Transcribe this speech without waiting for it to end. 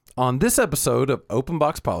On this episode of Open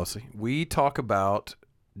Box Policy, we talk about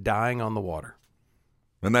dying on the water.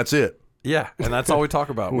 And that's it. Yeah, and that's all we talk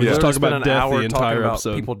about. We just talk spent about an death hour the entire talking about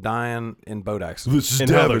episode. people dying in boat accidents. This is And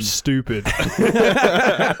how they're Devin. stupid.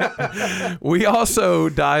 We also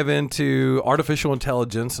dive into artificial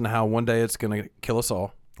intelligence and how one day it's going to kill us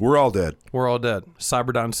all. We're all dead. We're all dead.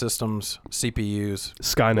 Cyberdyne systems, CPUs,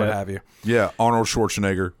 Skynet. what have you. Yeah, Arnold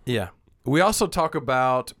Schwarzenegger. Yeah. We also talk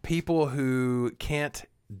about people who can't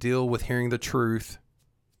deal with hearing the truth.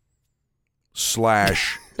 /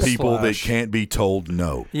 people that Slash. can't be told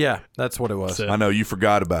no. Yeah, that's what it was. That's it. I know you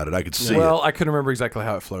forgot about it. I could see Well, it. I couldn't remember exactly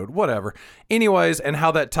how it flowed. Whatever. Anyways, and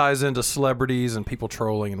how that ties into celebrities and people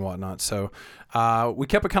trolling and whatnot. So we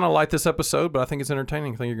kept it kind of light this episode, but I think it's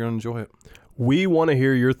entertaining. I think you're going to enjoy it. We want to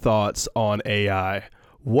hear your thoughts on AI.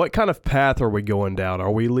 What kind of path are we going down?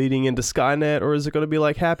 Are we leading into Skynet, or is it going to be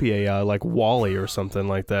like Happy AI, like Wall-E or something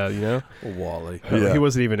like that, you know? Wally. Yeah. He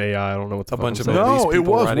wasn't even AI. I don't know what the A fuck bunch I'm of saying. these No, it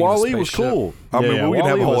people was. riding a Wall-E was spaceship. cool. I Yeah, mean, we can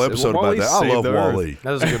have a Wall-E whole was- episode about Wall-E that. I saved love the Earth. Wall-E.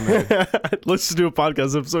 That was a good movie. Let's just do a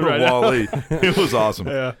podcast episode right now. Wall-E. It was awesome.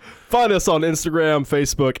 Yeah. Find us on Instagram,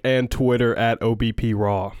 Facebook, and Twitter at OBP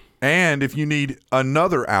Raw. And if you need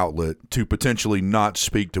another outlet to potentially not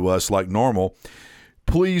speak to us like normal,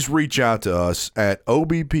 please reach out to us at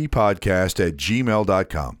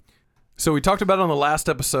obppodcast@gmail.com. So we talked about it on the last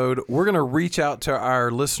episode. We're going to reach out to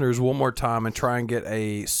our listeners one more time and try and get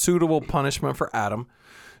a suitable punishment for Adam.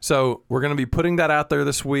 So we're going to be putting that out there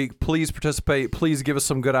this week. Please participate. Please give us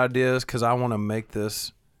some good ideas because I want to make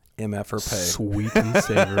this MFer pay. Sweet and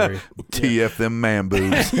savory. TF them man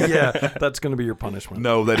boobs. Yeah, that's going to be your punishment.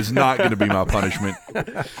 No, that is not going to be my punishment.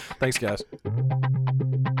 Thanks, guys.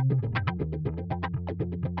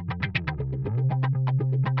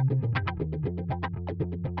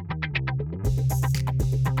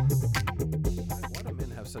 Why do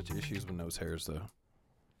men have such issues with nose hairs, though?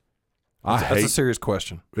 That's a hate serious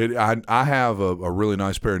question. it. I have a really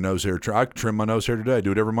nice pair of nose hair. I trim my nose hair today. I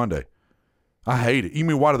do it every Monday. I hate it. You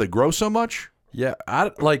mean why do they grow so much? Yeah,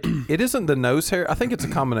 it isn't the nose hair. I think it's a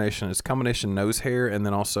combination. It's a combination nose hair and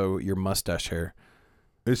then also your mustache hair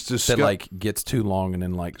It's that disgusting. gets too long and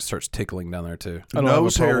then starts tickling down there too. I don't have a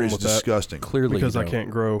Nose hair problem is with that. disgusting. Clearly, Because you I don't. can't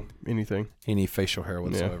grow anything. Any facial hair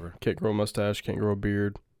whatsoever. Yeah. Can't grow a mustache, can't grow a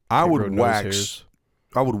beard. I can't would grow nose wax. hairs.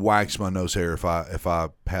 I would wax my nose hair if I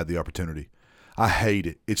had the opportunity. I hate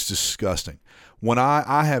it. It's disgusting. When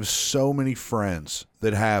I have so many friends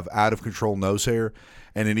that have out of control nose hair,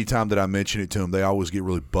 and anytime that I mention it to them, they always get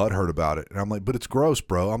really butthurt about it. And I'm like, but it's gross,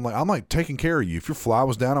 bro. I'm like taking care of you. If your fly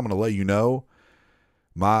was down, I'm going to let you know.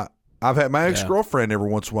 I've had my ex-girlfriend every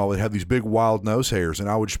once in a while would have these big wild nose hairs, and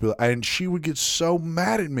I would just be like, and she would get so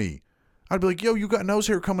mad at me. I'd be like, yo, you got nose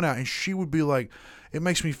hair coming out. And she would be like, it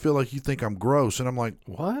makes me feel like you think I'm gross. And I'm like,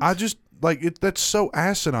 What? I just like it. That's so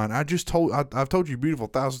asinine. I've told you you're beautiful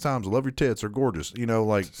 1,000 times. I love your tits. They're gorgeous. You know,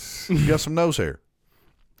 like you got some nose hair.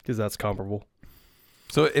 Because that's comparable.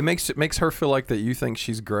 So it makes her feel like that you think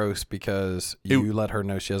she's gross because you let her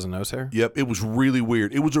know she has a nose hair? Yep. It was really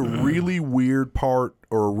weird. It was a really weird part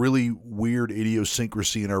or a really weird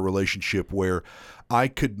idiosyncrasy in our relationship where I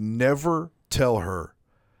could never tell her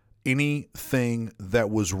anything that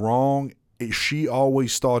was wrong. She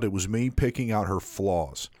always thought it was me picking out her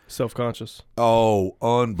flaws. Self-conscious. Oh,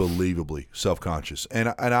 unbelievably self-conscious. And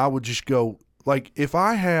I would just go, like, if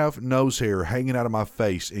I have nose hair hanging out of my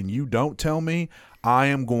face and you don't tell me, I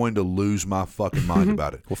am going to lose my fucking mind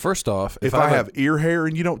about it. Well, first off, If I have ear hair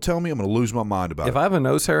and you don't tell me, I'm going to lose my mind about if it. I have a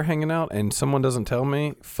nose hair hanging out and someone doesn't tell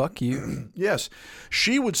me, fuck you. Yes.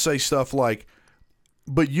 She would say stuff like,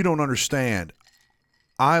 but you don't understand.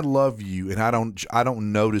 I love you and I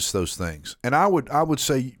don't notice those things. And I would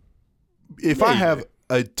say if I have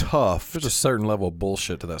a tuft, There's a certain level of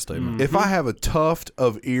bullshit to that statement. if I have a tuft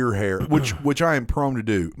of ear hair, which I am prone to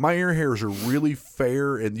do, my ear hairs are really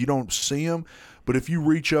fair and you don't see them. But if you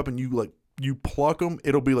reach up and you pluck them,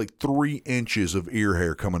 it'll be like 3 inches of ear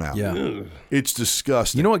hair coming out. Yeah. It's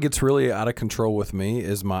disgusting. You know what gets really out of control with me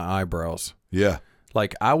is my eyebrows. Yeah.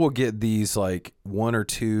 Like I will get these like 1 or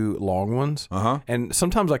 2 long ones, and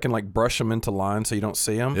sometimes I can like brush them into line so you don't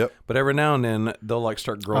see them. Yep. But every now and then they'll like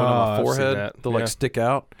start growing on I've my seen forehead. that. They'll Yeah. like stick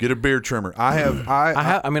out. Get a beard trimmer. I have I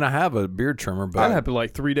have a beard trimmer, but That happened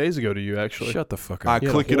like 3 days ago to you, actually. shut the fuck I up. Yeah,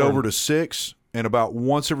 click the it horn. over to 6, and about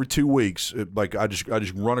once every 2 weeks, I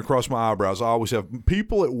just run across my eyebrows. I always have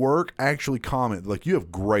people at work actually comment like, "You have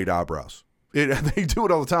great eyebrows." They do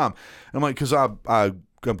it all the time. I'm like, because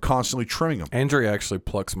I'm constantly trimming them. Andrea actually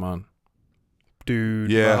plucks mine.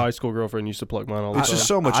 Dude, Yeah. my high school girlfriend used to pluck mine all the It's time. just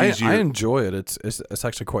so much I easier. enjoy it. It's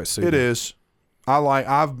actually quite soothing. It is.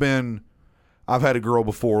 I've been I've had a girl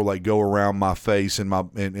before like go around my face and my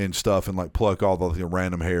and stuff and like pluck all the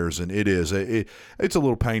random hairs, and it's a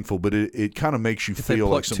little painful, but it kind of makes you feel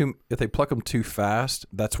like if they pluck them too fast,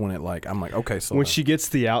 that's when it like I'm like, okay, so When she gets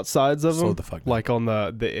the outsides of Slow them, the fuck down. like on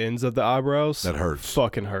the ends of the eyebrows, that hurts.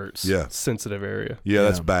 fucking hurts. Yeah. Sensitive area. Yeah,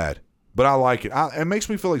 that's bad. But I like it. It makes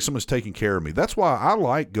me feel like someone's taking care of me. That's why I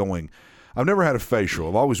like going. I've never had a facial.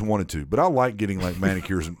 I've always wanted to, but I like getting like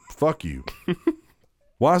manicures and fuck you.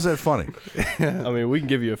 Why is that funny? I mean, we can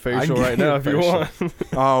give you a facial give right you now a if you want.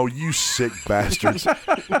 Oh, you sick bastards.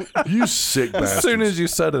 You sick bastards. as soon as you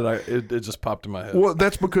said it, it just popped in my head. Well,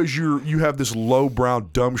 that's because you have this lowbrow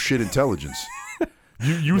dumb shit intelligence.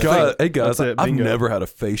 You think, Hey guys, That's it, I've bingo. never had a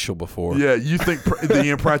facial before. yeah, you think the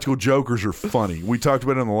Impractical Jokers are funny. We talked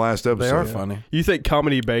about it in the last episode. They are funny. You think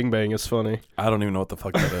Comedy Bang Bang is funny? I don't even know what the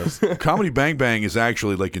fuck that is. Comedy Bang Bang is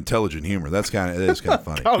actually like intelligent humor. That's kind of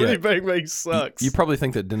funny. Comedy Yeah. Bang Bang sucks. You probably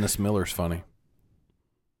think that Dennis Miller's funny.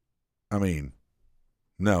 I mean,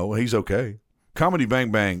 no, he's okay. Comedy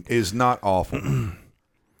Bang Bang is not awful.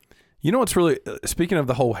 You know what's really speaking of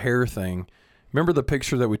the whole hair thing? Remember the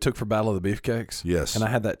picture that we took for Battle of the Beefcakes? Yes. And I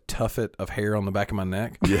had that tuffet of hair on the back of my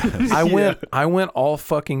neck. Yes. I went all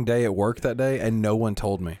fucking day at work that day, and no one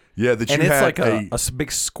told me. Yeah, that And you it's had like a big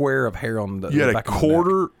square of hair on the you had a back of my neck.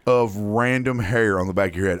 quarter of random hair on the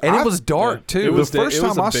back of your head. And it was dark too. It was the first it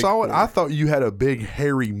was time a I big saw it, quarter. I thought you had a big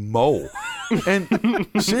hairy mole. And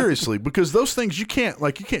seriously, because those things you can't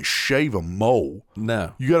shave a mole.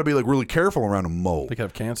 No, You got to be like really careful around a mole. they could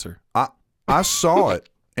have cancer. I saw it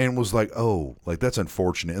and was like, oh, like that's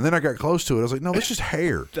unfortunate. And then I got close to it. I was like, no, that's just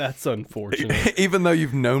hair. That's unfortunate. Even though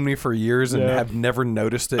you've known me for years and Yeah. have never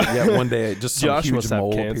noticed it yet, one day it just some Josh huge must have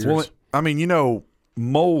mole cancer. appears. Well, I mean,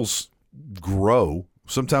 moles grow.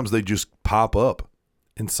 Sometimes they just pop up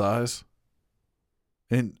in size.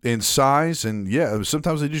 in size, and yeah,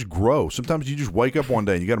 sometimes they just grow. Sometimes you just wake up one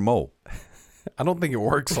day and you got a mole. I don't think it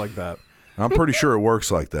works like that. I'm pretty sure it works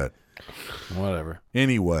like that. Whatever.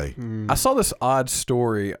 Anyway, I saw this odd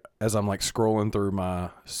story as I'm like scrolling through my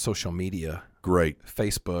social media, great.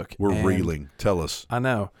 Facebook. We're and reeling. Tell us. I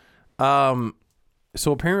know.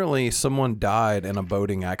 So apparently someone died in a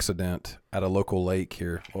boating accident at a local lake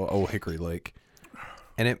here, Old Hickory Lake.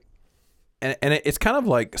 And it's kind of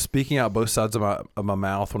like speaking out both sides of my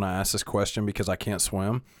mouth when I ask this question because I can't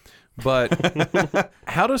swim. But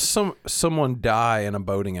how does someone die in a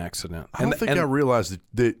boating accident? I don't think I realized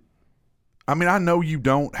that. I mean, I know you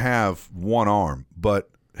don't have one arm, but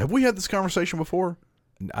have we had this conversation before?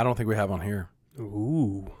 I don't think we have on here.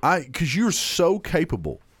 Ooh. Because you're so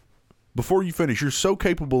capable. Before you finish, you're so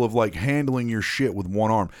capable of like handling your shit with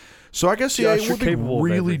one arm. So I guess Josh, it you're would be capable of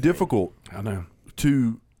really everything. difficult I know.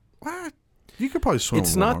 to. What? You could probably swim.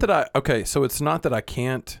 It's with one not arm. that so it's not that I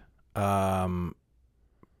can't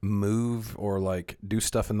move or like do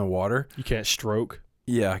stuff in the water. You can't stroke.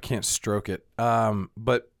 Yeah, I can't stroke it.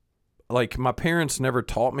 But like my parents never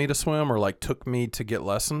taught me to swim or like took me to get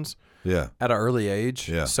lessons Yeah. at an early age.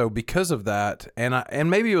 Yeah. So because of that, and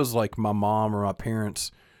maybe it was like my mom or my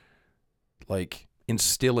parents like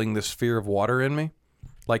instilling this fear of water in me.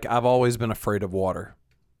 Like I've always been afraid of water.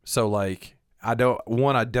 So like I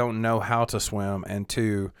don't know how to swim, and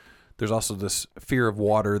two, there's also this fear of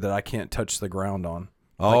water that I can't touch the ground on.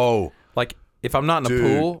 Oh. Like if I'm not in a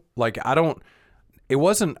Dude. pool, like it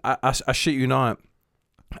wasn't, I shit you not,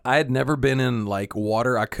 I had never been in like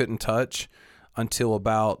water I couldn't touch until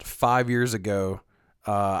about 5 years ago.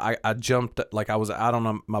 I jumped, like I was out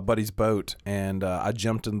on my buddy's boat, and I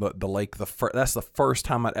jumped in the lake. That's the first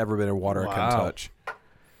time I'd ever been in water I couldn't Wow. touch.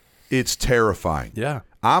 It's terrifying. Yeah.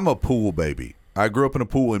 I'm a pool baby. I grew up in a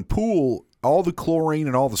pool. And pool, all the chlorine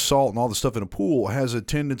and all the salt and all the stuff in a pool has a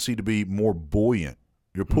tendency to be more buoyant.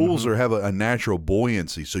 Your pools have a natural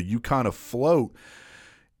buoyancy, so you kind of float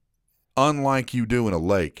unlike you do in a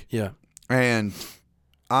lake. Yeah. And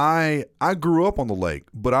I grew up on the lake,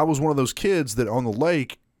 but I was one of those kids that on the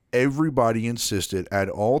lake, everybody insisted at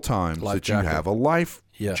all times Life that jacket. you have a life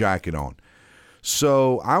Yeah. jacket on.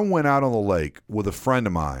 So I went out on the lake with a friend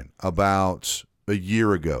of mine about a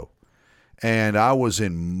year ago, and I was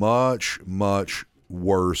in much, much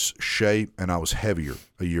worse shape, and I was heavier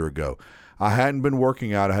a year ago. I hadn't been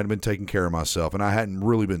working out. I hadn't been taking care of myself, and I hadn't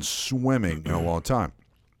really been swimming in a long time.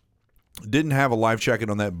 Didn't have a life jacket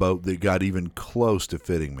on that boat that got even close to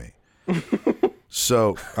fitting me.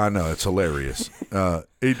 So I know it's hilarious.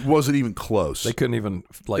 It wasn't even close. They couldn't even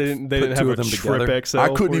like They didn't put have two a of them Trip together. XL. I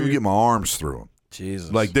couldn't for even you? get my arms through them.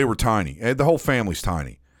 Jesus. Like they were tiny. And the whole family's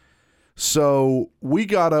tiny. So we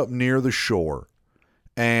got up near the shore,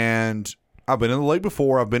 and I've been in the lake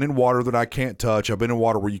before. I've been in water that I can't touch. I've been in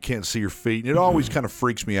water where you can't see your feet. And it always kind of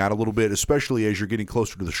freaks me out a little bit, especially as you're getting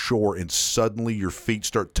closer to the shore and suddenly your feet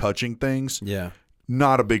start touching things. Yeah.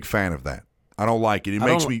 Not a big fan of that. I don't like it. It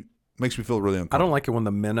makes me feel really uncomfortable. I don't like it when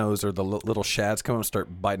the minnows or the little shads come and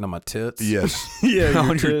start biting on my tits. Yes. Yeah,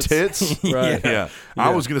 On your tits? Right. Yeah. I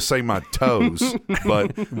was going to say my toes,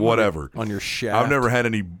 but whatever. On your shaft. I've never had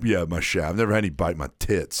any, my shaft. I've never had any bite my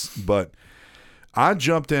tits. But I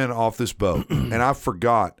jumped in off this boat, and I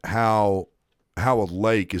forgot how a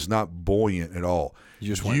lake is not buoyant at all. You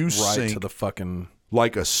just went right sink to the fucking...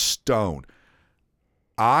 like a stone.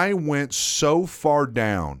 I went so far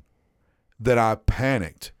down that I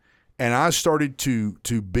panicked, and I started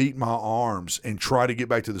to beat my arms and try to get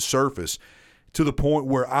back to the surface, to the point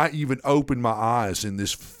where I even opened my eyes in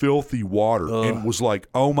this filthy water and was like,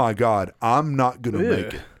 oh my God, I'm not going to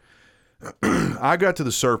make it. I got to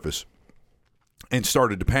the surface and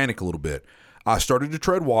started to panic a little bit. I started to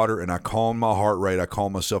tread water, and I calmed my heart rate. I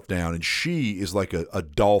calmed myself down, and she is like a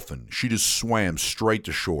dolphin. She just swam straight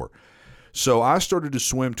to shore. So I started to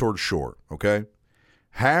swim toward shore, okay?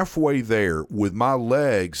 Halfway there, with my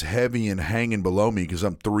legs heavy and hanging below me because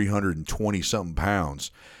I'm 320-something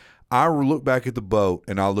pounds, I looked back at the boat,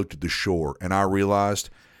 and I looked at the shore, and I realized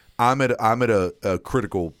I'm at a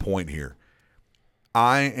critical point here.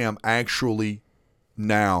 I am actually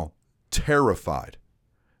now terrified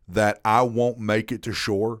that I won't make it to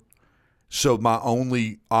shore. So my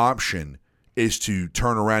only option is to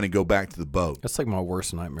turn around and go back to the boat. That's like my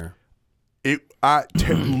worst nightmare.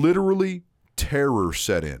 Literally terror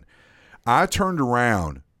set in. I turned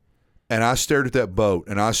around and I stared at that boat,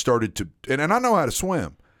 and I started to, and I know how to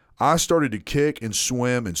swim. I started to kick and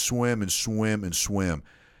swim and swim and swim and swim.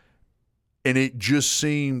 And it just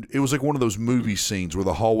seemed, it was like one of those movie scenes where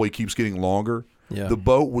the hallway keeps getting longer. Yeah. The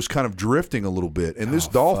boat was kind of drifting a little bit. And this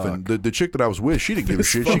dolphin, the chick that I was with, she didn't give a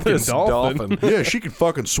shit. She could, dolphin. yeah, she could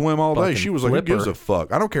fucking swim all day. Fucking She was like, who flipper. gives a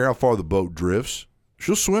fuck? I don't care how far the boat drifts.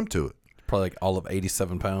 She'll swim to it. Probably like all of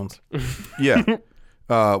 87 pounds. Yeah.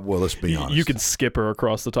 Well, let's be honest. You can skip her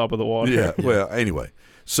across the top of the water. Yeah. Well, anyway.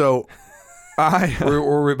 So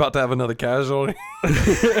Were we about to have another casualty?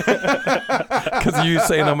 Because of you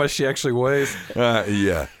saying how much she actually weighs.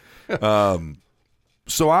 Yeah.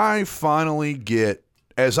 So I finally get,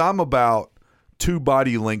 as I'm about 2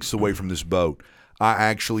 body lengths away from this boat, I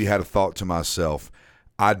actually had a thought to myself.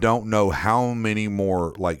 I don't know how many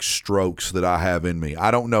more like strokes that I have in me.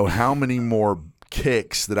 I don't know how many more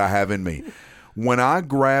kicks that I have in me. When I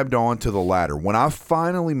grabbed onto the ladder, when I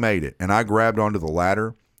finally made it and I grabbed onto the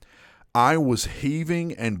ladder, I was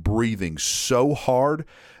heaving and breathing so hard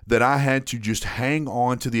that I had to just hang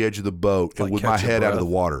on to the edge of the boat and like with my catch your head out of breath.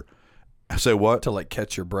 the water. Say what? To like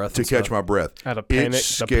catch your breath. To catch my breath. Out of panic,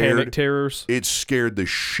 the panic terrors. It scared the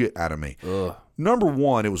shit out of me. Ugh. Number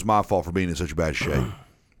one, it was my fault for being in such a bad shape.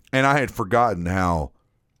 And I had forgotten how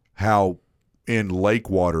in lake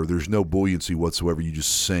water there's no buoyancy whatsoever. You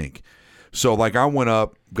just sink. So like I went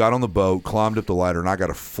up, got on the boat, climbed up the ladder, and I got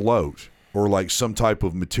a float or like some type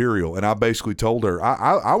of material. And I basically told her,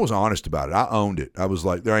 I was honest about it. I owned it. I was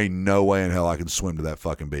like, there ain't no way in hell I can swim to that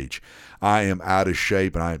fucking beach. I am out of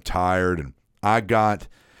shape and I am tired. And I got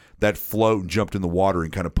that float and jumped in the water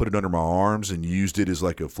and kind of put it under my arms and used it as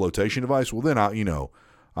like a flotation device. Well, then I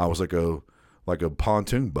was like a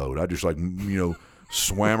pontoon boat. I just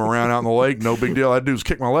swam around out in the lake. No big deal. All I had to do was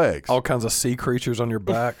kick my legs. All kinds of sea creatures on your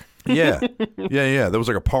back. Yeah. There was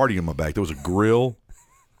like a party on my back. There was a grill.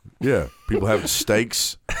 Yeah. People having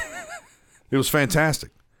steaks. It was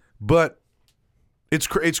fantastic. But it's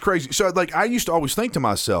crazy. So like I used to always think to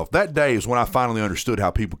myself, that day is when I finally understood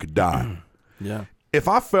how people could die. Yeah. If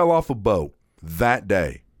I fell off a boat that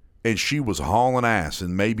day and she was hauling ass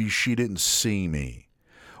and maybe she didn't see me,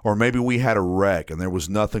 or maybe we had a wreck and there was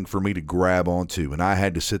nothing for me to grab onto and I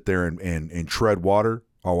had to sit there and tread water,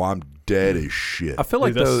 oh, I'm dead as shit. I feel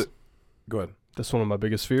like Dude, though. Go ahead. That's one of my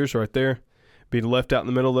biggest fears right there. Being left out in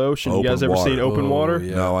the middle of the ocean. Open You guys ever water. seen open Oh, water?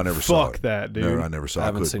 yeah. No, I never saw it. Fuck that, dude. No, I never saw it. I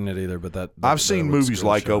haven't seen it either, but I've seen looks movies good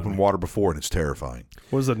like shot. Open Water before, and it's terrifying.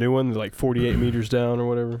 What was the new one? Like 48 meters down or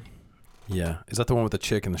whatever? Yeah. Is that the one with the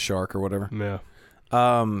chick and the shark or whatever? Yeah.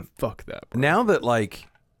 Fuck that, bro. Now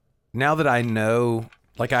that I know,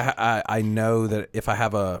 like I know that if I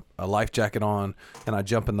have a life jacket on and I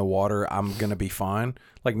jump in the water, I'm gonna be fine.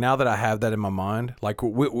 Like now that I have that in my mind, like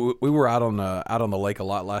we were out on the lake a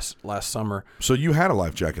lot last summer. So you had a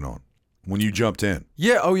life jacket on when you jumped in.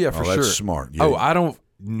 Yeah. Oh yeah, for Oh, sure. that's smart. Yeah. Oh, I don't.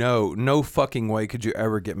 No fucking way could you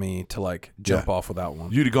ever get me to like jump Yeah. off without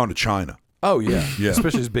one. You'd have gone to China. Oh yeah. Yeah.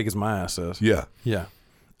 Especially as big as my ass is. Yeah. Yeah.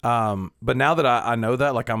 But now that I know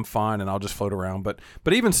that, like, I'm fine and I'll just float around. But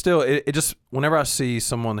even still, it just, whenever I see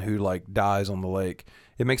someone who like dies on the lake,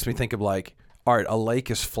 it makes me think of like, all right, a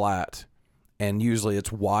lake is flat and usually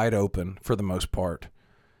it's wide open for the most part.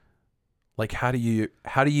 Like, how do you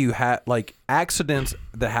like, accidents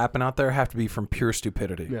that happen out there have to be from pure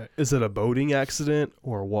stupidity. Yeah. Is it a boating accident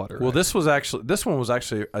or water? Well, this one was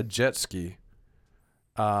actually a jet ski.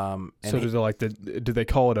 So did they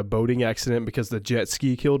call it a boating accident because the jet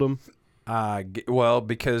ski killed him? Well,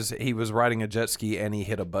 because he was riding a jet ski and he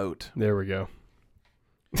hit a boat. There we go.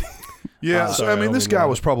 Yeah, so, sorry, I mean, I this only guy know.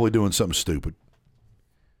 was probably doing something stupid.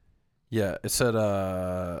 Yeah, it said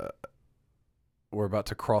we're about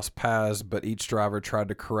to cross paths, but each driver tried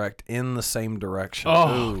to correct in the same direction.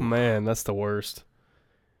 Oh, Ooh, man, that's the worst.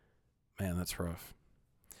 man, that's rough.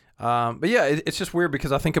 But yeah, it's just weird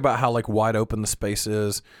because I think about how like wide open the space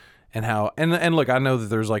is, and how and look, I know that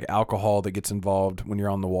there's like alcohol that gets involved when you're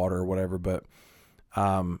on the water or whatever, but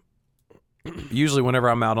usually whenever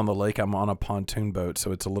I'm out on the lake, I'm on a pontoon boat,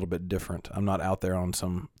 so it's a little bit different. I'm not out there on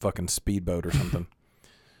some fucking speedboat or something.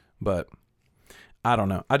 But I don't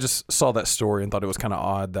know. I just saw that story and thought it was kind of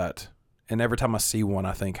odd that, and every time I see one,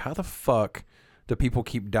 I think, how the fuck do people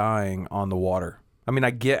keep dying on the water? I mean,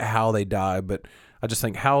 I get how they die, but I just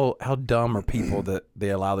think how dumb are people that they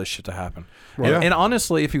allow this shit to happen? Right. And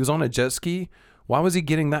honestly, if he was on a jet ski, why was he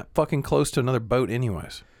getting that fucking close to another boat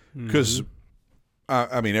anyways? Because,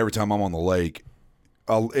 I mean, every time I'm on the lake,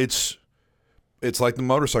 it's like the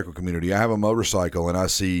motorcycle community. I have a motorcycle, and I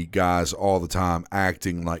see guys all the time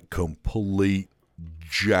acting like complete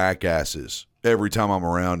jackasses every time I'm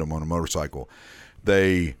around them on a motorcycle.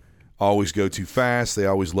 They always go too fast. They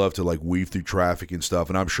always love to like weave through traffic and stuff.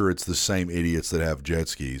 And I'm sure it's the same idiots that have jet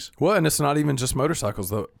skis. Well, and it's not even just motorcycles.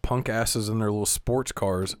 The punk asses in their little sports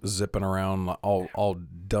cars zipping around all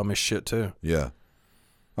dumb as shit too. Yeah.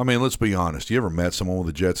 I mean, let's be honest. You ever met someone with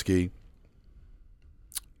a jet ski?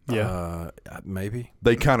 Yeah. Maybe.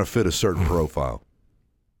 They kind of fit a certain profile.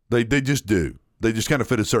 They just do. They just kind of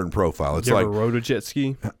fit a certain profile. It's you like, ever rode a jet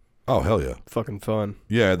ski? oh, hell yeah. Fucking fun.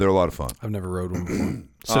 Yeah, they're a lot of fun. I've never rode one before.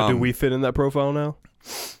 So do we fit in that profile now?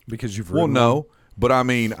 Because you've Well, ridden no. But I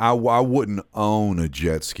mean, I wouldn't own a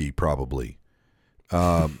jet ski probably.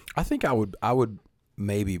 I think I would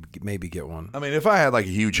maybe get one. I mean, if I had like a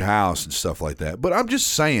huge house and stuff like that. But I'm just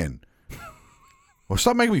saying. Well,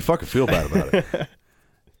 stop making me fucking feel bad about it.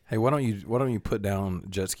 Hey, why don't you put down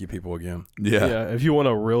jet ski people again? Yeah. If you want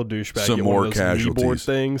a real douchebag, Some get more one of those kneeboard casualties.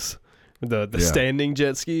 things. The Yeah. standing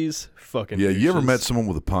jet skis. Fucking Yeah, you ever douches. met someone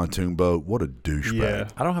with a pontoon boat? What a douchebag. Yeah.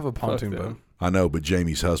 I don't have a pontoon Fuck boat. them. I know, but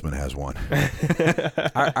Jamie's husband has one.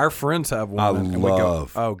 Our friends have one. I and we go,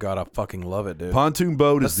 love- oh God, I fucking love it, dude. Pontoon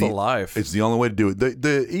boat That's is the life. It's the only way to do it.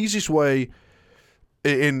 The easiest way.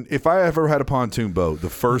 And if I ever had a pontoon boat, the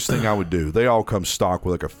first thing I would do, they all come stock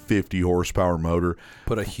with like a 50 horsepower motor,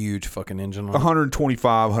 Put a huge fucking engine on.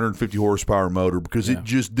 125, 150 horsepower motor, because Yeah. it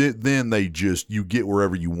just did. Then you get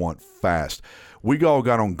wherever you want fast. We all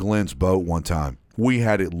got on Glenn's boat one time. We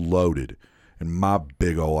had it loaded, and my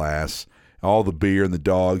big old ass, all the beer and the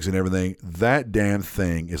dogs and everything. That damn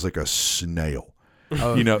thing is like a snail.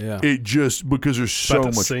 Oh, You know, yeah. it just because there's so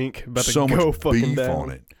About to much, sink, about to so go much fucking beef down. on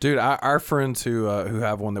it. Dude, our friends who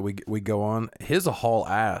have one that we go on, his a haul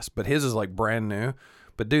ass, but his is like brand new.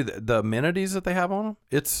 But dude, the amenities that they have on them,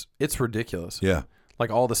 it's ridiculous. Yeah. Like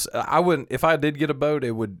all this, I wouldn't, if I did get a boat,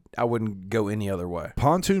 I wouldn't go any other way.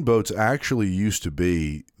 Pontoon boats actually used to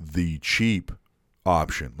be the cheap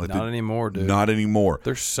option. Like Not anymore, dude. Not anymore.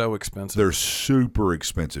 They're so expensive. They're super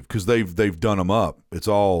expensive because they've done them up. It's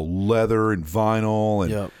all leather and vinyl, and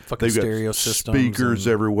yeah, fucking they've got stereo systems, speakers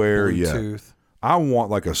and everywhere. Yeah, Bluetooth. I want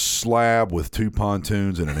like a slab with 2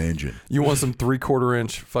 pontoons and an engine, You want some 3/4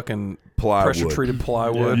 inch fucking plywood. pressure treated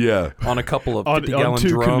plywood Yeah. on a couple of On 50-gallon 2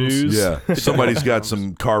 drums. canoes. Yeah, somebody's got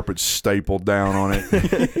some carpet stapled down on it.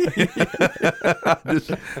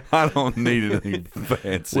 I don't need anything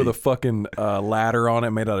fancy. With a fucking ladder on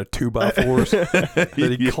it made out of 2x4s that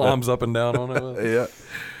he Yeah. climbs up and down on it with.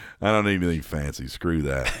 Yeah, I don't need anything fancy. Screw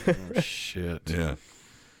that. Oh, shit. Yeah.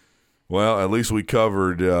 Well, at least we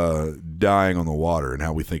covered dying on the water and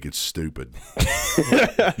how we think it's stupid.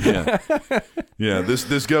 Yeah. Yeah.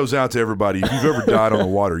 This goes out to everybody. If you've ever died on the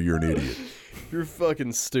water, you're an idiot. You're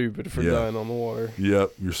fucking stupid for Yeah. dying on the water.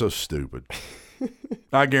 Yep. You're so stupid.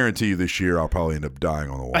 I guarantee you this year I'll probably end up dying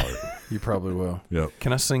on the water. You probably will. Yep.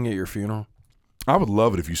 Can I sing at your funeral? I would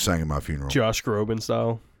love it if you sang at my funeral. Josh Groban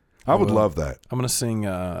style. I would will. love that. I'm going to sing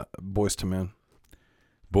Boys to Men.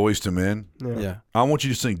 Boys to Men. Yeah. I want you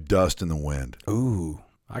to sing Dust in the Wind. Ooh.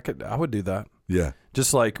 I would do that. Yeah.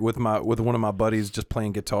 Just like with one of my buddies just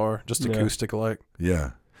playing guitar, just Yeah. acoustic like.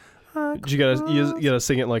 Yeah. You gotta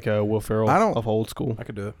sing it like a Will Ferrell of old school. I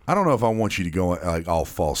could do it. I don't know if I want you to go like all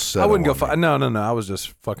falsetto. I wouldn't go. on me. No. I was just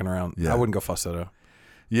fucking around. Yeah. I wouldn't go falsetto.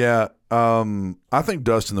 Yeah. I think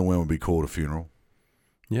Dust in the Wind would be cool at a funeral.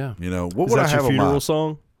 Yeah. You know, what Is would I that have your funeral on my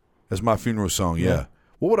song? as my funeral song? Yeah. Yeah.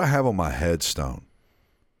 What would I have on my headstone?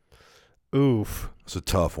 Oof. It's a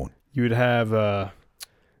tough one. You would have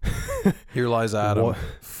Here lies Adam. What?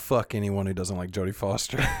 Fuck anyone who doesn't like Jodie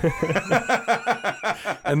Foster.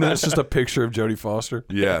 And then it's just a picture of Jodie Foster.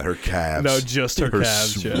 Yeah, her calves. no, just her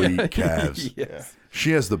calves. sweet Yeah. calves. Yes.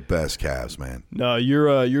 She has the best calves, man. No,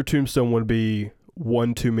 your tombstone would be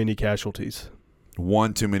one too many casualties.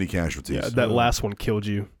 One too many casualties. Yeah, that last one killed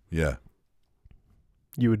you. Yeah.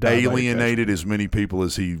 You would die. Alienated as many people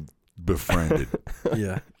as he befriended.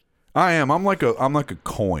 Yeah. I am. I'm like a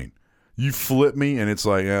coin. You flip me, and it's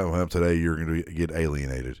like, oh, well, today you're going to get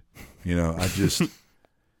alienated. You know, I just,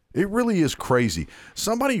 it really is crazy.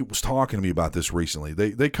 Somebody was talking to me about this recently.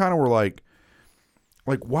 They kind of were like,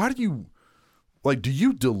 why do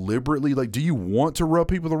you deliberately, like, do you want to rub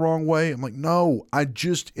people the wrong way? I'm like, no, I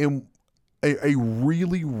just am a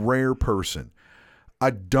really rare person. I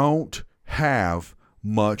don't have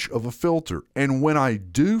much of a filter. And when I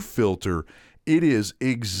do filter, it is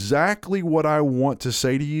exactly what I want to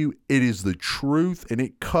say to you. It is the truth, and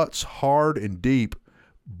it cuts hard and deep,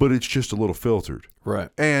 but it's just a little filtered. Right.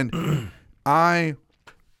 And I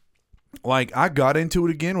got into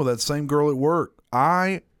it again with that same girl at work.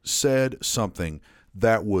 I said something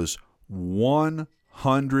that was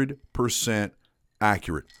 100%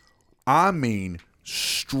 accurate. I mean,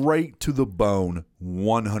 straight to the bone,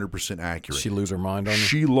 100% accurate. She lose her mind on you?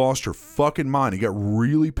 She lost her fucking mind. He got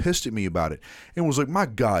really pissed at me about it and was like, my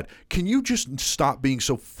God, can you just stop being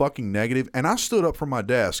so fucking negative? And I stood up from my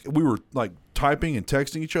desk. We were like typing and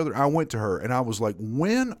texting each other. I went to her and I was like,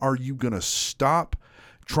 when are you going to stop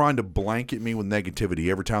trying to blanket me with negativity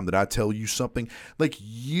every time that I tell you something? Like,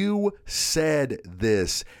 you said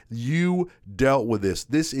this. You dealt with this.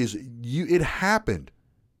 This is you. It happened.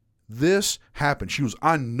 This happened. She was,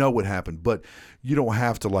 I know it happened, but you don't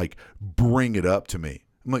have to like bring it up to me.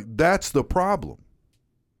 I'm like, that's the problem.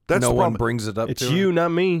 That's no the one problem. brings it up It's to her? you,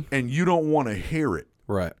 not me. And you don't want to hear it,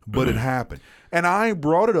 Right. but it happened. And I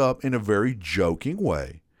brought it up in a very joking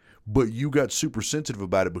way, but you got super sensitive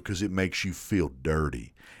about it because it makes you feel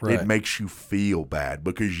dirty. Right. It makes you feel bad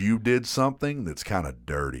because you did something that's kind of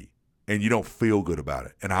dirty and you don't feel good about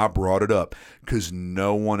it. And I brought it up because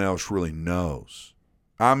no one else really knows.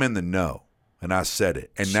 I'm in the know, and I said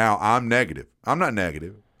it. And now I'm negative. I'm not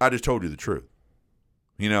negative. I just told you the truth.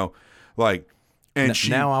 You know, like, and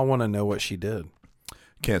she now I want to know what she did.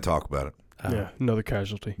 can't talk about it. Yeah, another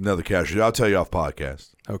casualty. Another casualty. I'll tell you off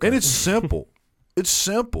podcast. Okay. And it's simple. It's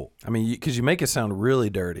simple. I mean, because you make it sound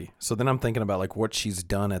really dirty. So then I'm thinking about like what she's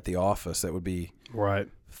done at the office that would be Right.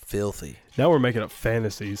 filthy. Now we're making up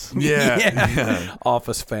fantasies. Yeah.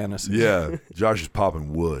 Office fantasy. Yeah. Josh is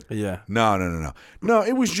popping wood. Yeah. No. No,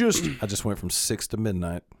 it was just, I just went from 6 to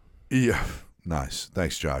midnight. yeah. Nice.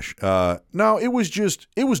 Thanks, Josh. No, it was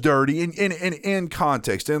dirty in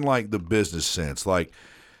context, in like the business sense. Like,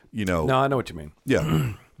 you know. No, I know what you mean.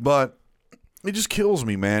 Yeah. But it just kills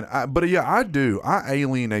me, man. But yeah, I do. I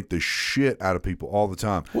alienate the shit out of people all the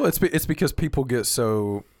time. Well, it's because people get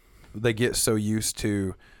so used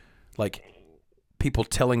to like people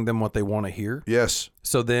telling them what they want to hear. Yes.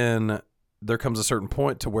 So then there comes a certain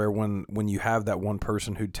point to where when you have that one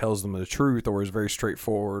person who tells them the truth or is very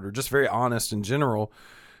straightforward or just very honest in general,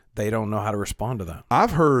 they don't know how to respond to that.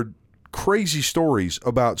 I've heard crazy stories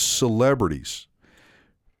about celebrities.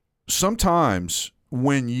 Sometimes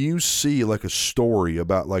when you see like a story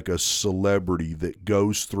about like a celebrity that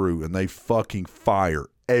goes through and they fucking fire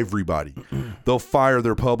everybody, they'll fire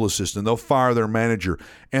their publicist and they'll fire their manager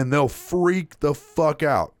and they'll freak the fuck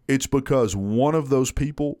out. It's because one of those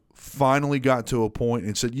people finally got to a point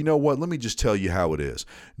and said, you know what, let me just tell you how it is.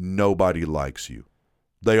 Nobody likes you.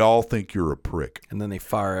 They all think you're a prick. And then they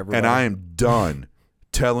fire everybody. And I am done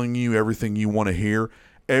telling you everything you want to hear.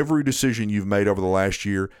 Every decision you've made over the last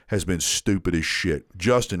year has been stupid as shit.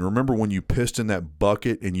 Justin, remember when you pissed in that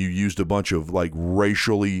bucket and you used a bunch of like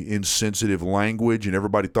racially insensitive language and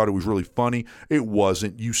everybody thought it was really funny? It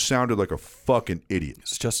wasn't. You sounded like a fucking idiot.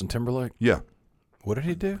 It's Justin Timberlake. Yeah. What did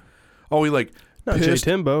he do? Oh, he like Not Jay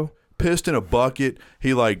Timbo. pissed in a bucket.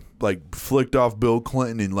 He like flicked off Bill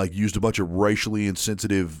Clinton and like used a bunch of racially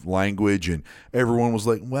insensitive language, and everyone was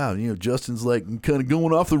like, wow, you know, Justin's like kind of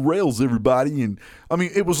going off the rails, everybody. And I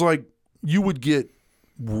mean, it was like you would get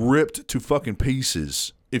ripped to fucking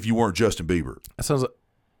pieces if you weren't Justin Bieber. That sounds like,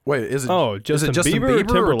 wait, is it Oh, Justin Justin Bieber or Bieber or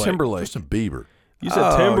Timberlake? Timberlake? Justin Bieber. You said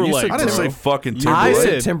Oh, you Timberlake. said I didn't say bro. fucking You Timberlake. I did.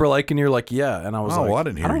 said Timberlake, and you're like, yeah, and I was Oh, like, I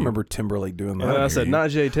didn't hear don't you. remember Timberlake doing that. And I said,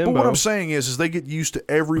 not Jay Timbo. But what I'm saying is they get used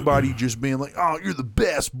to everybody just being like, "Oh, you're the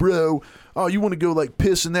best, bro. Oh, you want to go like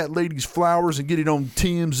piss in that lady's flowers and get it on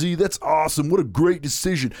TMZ? That's awesome. What a great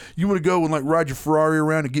decision. You want to go and like ride your Ferrari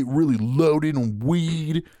around and get really loaded on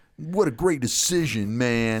weed? What a great decision,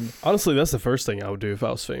 man." Honestly, that's the first thing I would do if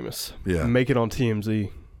I was famous. Yeah. Make it on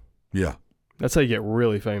TMZ. Yeah. That's how you get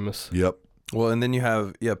really famous. Yep. Well, and then you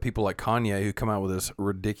have people like Kanye who come out with this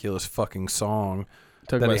ridiculous fucking song.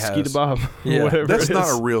 Talk That about he has. Skeeta Bob. Yeah. Whatever That's it not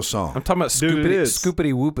is. a real song. I'm talking about Dude, it is.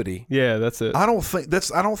 Scoopity Whoopity. Yeah, that's it. I don't think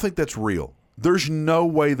that's real. There's no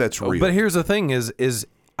way that's real. But here's the thing: is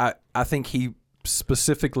I think he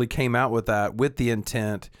specifically came out with that with the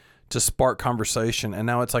intent to spark conversation, and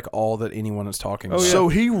now it's like all that anyone is talking about. Oh, yeah. So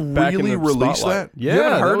he Back in really the released spotlight. that? Yeah, You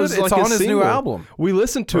haven't heard that it? was It's like on a his new single. album. We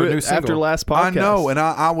listened to Or a new it after single. last I podcast. know, and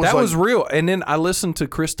I was that like, was real. And then I listened to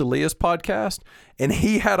Chris D'Elia's podcast, and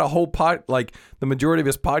he had a whole like the majority of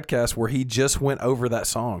his podcast where he just went over that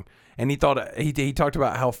song, and he thought he talked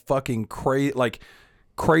about how fucking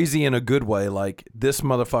crazy in a good way, like this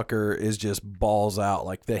motherfucker is just balls out,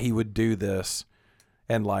 like that he would do this,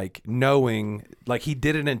 and like knowing like he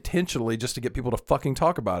did it intentionally just to get people to fucking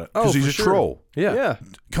talk about it. because he's for a sure. troll. Yeah.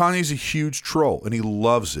 Kanye's a huge troll, and he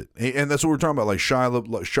loves it. And that's what we're talking about, like Shia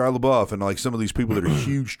LaBeouf and like some of these people that are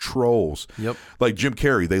huge trolls. Yep. Like Jim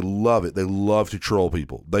Carrey, they love it. They love to troll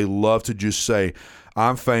people. They love to just say,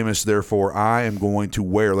 "I'm famous, therefore I am going to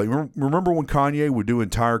wear." Like, remember when Kanye would do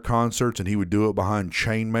entire concerts and he would do it behind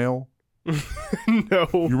chainmail? No.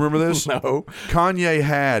 You remember this? No. Kanye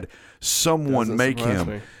had someone Doesn't make surprise him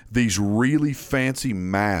me. these really fancy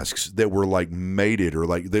masks that were like mated, or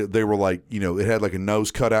like they were like, you know, it had like a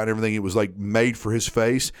nose cut out and everything. It was like made for his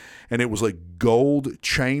face, and it was like gold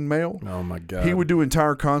chainmail. Oh my god. He would do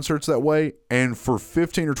entire concerts that way, and for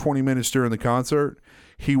 15 or 20 minutes during the concert,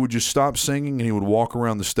 he would just stop singing and he would walk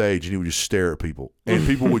around the stage and he would just stare at people, and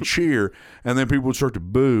people would cheer, and then people would start to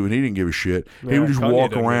boo, and he didn't give a shit. He Yeah, would just Kanye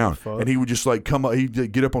walk doesn't give a around, fuck. and he would just like come up,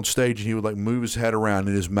 he'd get up on stage and he would like move his head around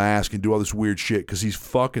in his mask and do all this weird shit because he's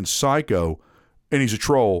fucking psycho, and he's a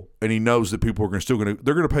troll, and he knows that people are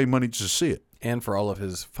they're gonna pay money just to see it. and for all of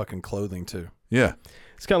his fucking clothing too. Yeah.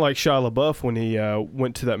 It's kind of like Shia LaBeouf when he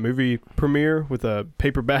went to that movie premiere with a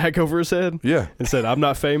paper bag over his head Yeah. and said, "I'm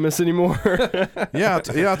not famous anymore." Yeah,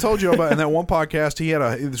 I told you about in that one podcast. He had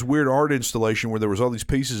this weird art installation where there was all these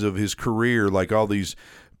pieces of his career, like all these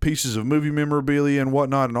pieces of movie memorabilia and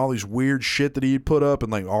whatnot, and all these weird shit that he had put up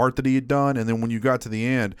and like art that he had done. And then when you got to the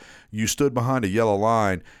end, you stood behind a yellow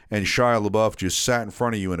line, and Shia LaBeouf just sat in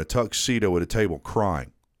front of you in a tuxedo at a table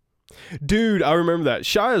crying. Dude, I remember that.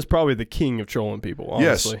 Shia is probably the king of trolling people,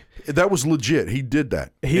 honestly. Yes, that was legit. He did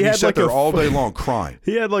that. He and had he sat like there a all day long crying.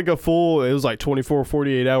 He had like a full, it was like 24,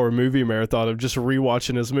 48 hour movie marathon of just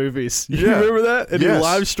rewatching his movies. You Yeah. remember that? And Yes. he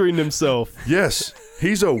live streamed himself. Yes,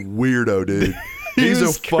 he's a weirdo, dude. He He's a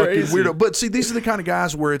was fucking crazy. weirdo. But see, these are the kind of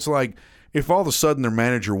guys where it's like, if all of a sudden their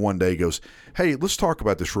manager one day goes, "Hey, let's talk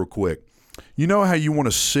about this real quick. You know how you want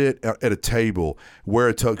to sit at a table, wear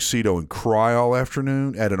a tuxedo, and cry all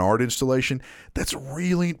afternoon at an art installation? That's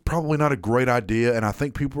really probably not a great idea, and I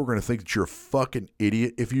think people are going to think that you're a fucking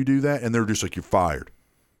idiot if you do that, and they're just like, you're fired.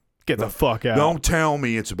 Get the fuck out. Don't tell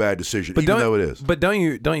me it's a bad decision, even though it is." But don't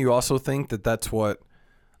you also think that that's what,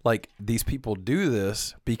 like, these people do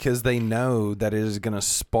this because they know that it is going to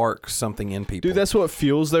spark something in people. Dude, that's what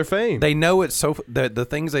fuels their fame. They know it's so that the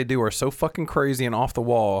things they do are so fucking crazy and off the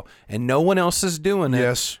wall, and no one else is doing it.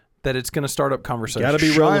 Yes. That it's going to start up conversation. Got to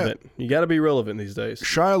be Shia- relevant. You got to be relevant these days.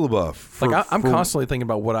 Shia LaBeouf. I'm constantly thinking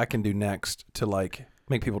about what I can do next to like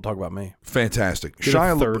make people talk about me. fantastic. Get a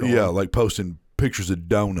Shia third LaBeouf, one. like posting pictures of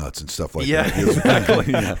donuts and stuff like Yeah, that. It's-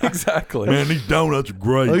 exactly. Yeah. Exactly. Man, these donuts are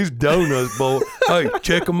great. These donuts, boy. Hey,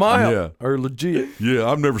 check them out. Yeah. Are legit. Yeah,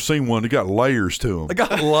 I've never seen one. They got layers to They them.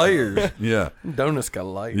 got layers. Yeah, Donuts got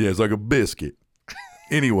layers. yeah, it's like a biscuit.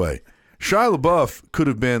 Anyway, Shia LaBeouf could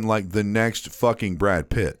have been like the next fucking Brad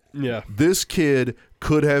Pitt. Yeah. This kid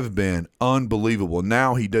could have been unbelievable.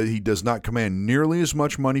 Now he does not command nearly as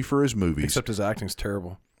much money for his movies. Except his acting's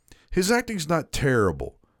terrible. His acting's not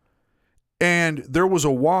terrible. And there was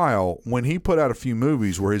a while when he put out a few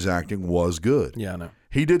movies where his acting was good. Yeah, I know.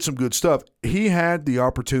 He did some good stuff. He had the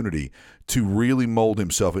opportunity to really mold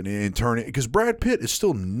himself and turn it, because Brad Pitt is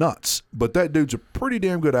still nuts, but that dude's a pretty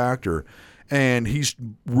damn good actor, and he's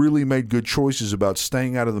really made good choices about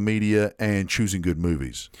staying out of the media and choosing good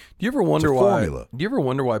movies. Do you ever wonder a why? formula. Do you ever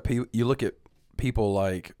wonder why you look at people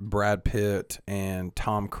like Brad Pitt and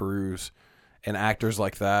Tom Cruise and actors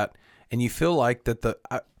like that, and you feel like that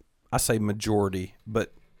I say majority,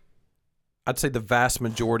 but I'd say the vast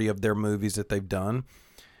majority of their movies that they've done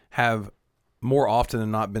have more often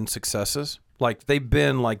than not been successes. Like they've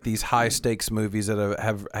been like these high stakes movies that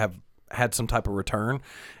have had some type of return.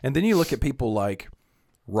 And then you look at people like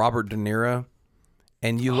Robert De Niro,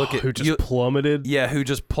 and you look at who just plummeted. Yeah, who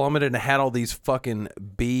just plummeted and had all these fucking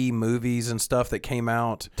B movies and stuff that came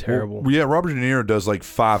out. Terrible. Well, yeah, Robert De Niro does like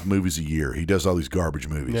 5 movies a year. He does all these garbage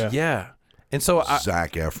movies. Yeah. Yeah. And so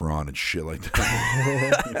Zac Efron and shit like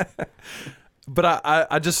that. but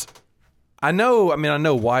I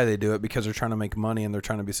know why they do it, because they're trying to make money and they're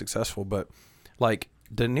trying to be successful, but like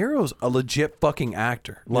De Niro's a legit fucking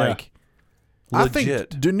actor. Like I legit.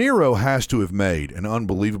 think De Niro has to have made an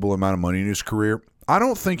unbelievable amount of money in his career. I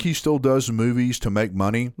don't think he still does movies to make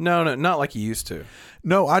money. No, not like he used to.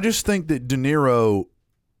 No, I just think that De Niro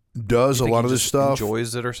does a lot of this stuff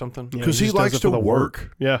enjoys it or something. because he likes to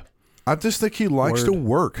work. Yeah. I just think he likes to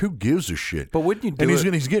work. Who gives a shit? But wouldn't you do and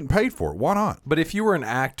it? he's getting paid for it. Why not? But if you were an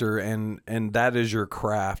actor and that is your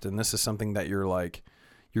craft, and this is something that you're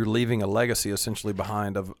leaving a legacy essentially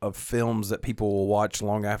behind of films that people will watch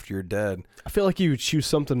long after you're dead. I feel like you would choose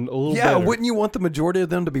something a little Yeah, better. wouldn't you want the majority of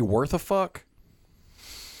them to be worth a fuck?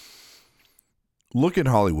 Look at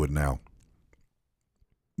Hollywood now.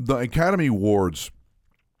 The Academy Awards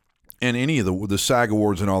and any of the SAG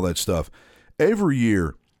Awards and all that stuff, every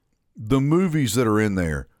year, the movies that are in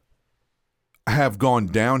there have gone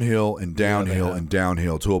downhill and downhill and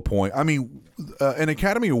downhill to a point. I mean, an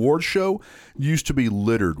Academy Awards show used to be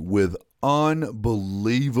littered with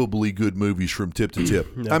unbelievably good movies from tip to tip.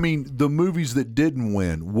 I mean, the movies that didn't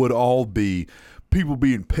win would all be people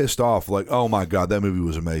being pissed off like, oh my God, that movie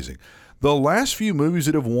was amazing. The last few movies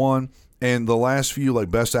that have won, and the last few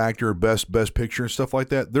like best actor, best picture and stuff like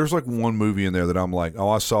that, there's like one movie in there that I'm like, oh,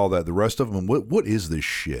 I saw that. The rest of them, what is this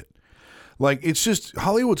shit? Like, it's just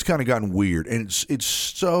Hollywood's kind of gotten weird, and it's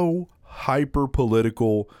so hyper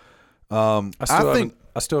political. I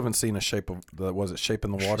still haven't seen Shape in the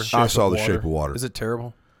Water? I saw The Shape of Water. Is it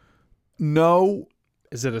terrible? No.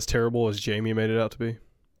 Is it as terrible as Jamie made it out to be?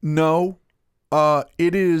 No.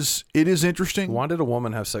 It is interesting. Why did a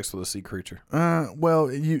woman have sex with a sea creature? Well,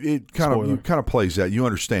 it kind of plays out. You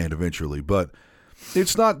understand eventually, but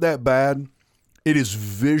it's not that bad. It is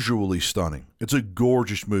visually stunning. It's a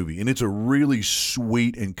gorgeous movie, and it's a really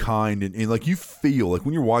sweet and kind, and like you feel, like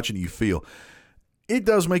when you're watching it, you feel. It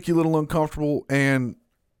does make you a little uncomfortable, and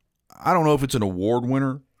I don't know if it's an award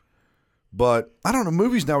winner, but I don't know.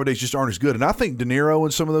 Movies nowadays just aren't as good, and I think De Niro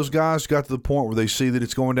and some of those guys got to the point where they see that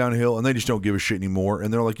it's going downhill, and they just don't give a shit anymore,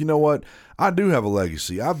 and they're like, you know what? I do have a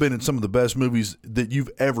legacy. I've been in some of the best movies that you've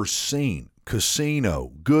ever seen.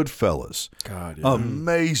 Casino, Goodfellas, God, yeah.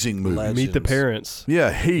 Amazing movie. Legends. Meet the Parents.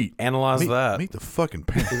 Yeah, Heat. Analyze that. Meet the fucking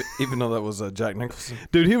parents. Even though that was Jack Nicholson.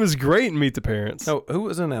 Dude, he was great in Meet the Parents. No, who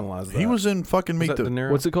was in Analyze That? He was in fucking Was Meet that the. De Niro?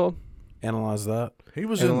 What's it called? Analyze That. He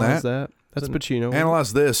was Analyze in that. That's Pacino.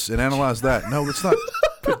 Analyze this and analyze that. No, it's not.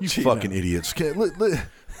 You fucking idiots. Way to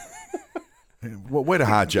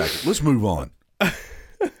hijack it. Let's move on.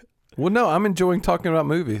 Well, no, I'm enjoying talking about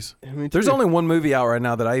movies. Me There's too. only one movie out right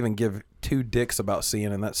now that I even give 2 dicks about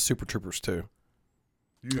seeing, and that's Super Troopers 2.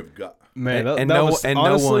 You have got. Man, and that no was and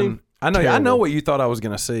honestly no one. I know terrible. what you thought I was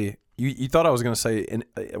going to see. You thought I was going to say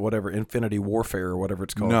whatever Infinity Warfare or whatever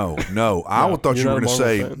it's called. No. I thought you you're were not going a to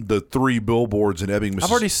say Marvel fan. the 3 billboards in Ebbing, Mississippi.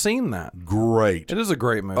 I've already seen that. Great. It is a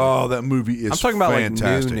great movie. Oh, that movie is I'm talking about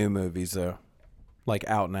fantastic. like new movies though, like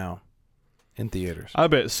out now, in theaters. I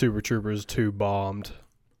bet Super Troopers 2 bombed.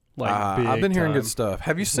 Like I've been hearing good stuff.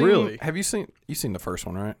 Have you seen? Really? You've seen the first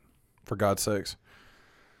one, right? For God's sakes,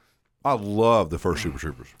 I love the first Super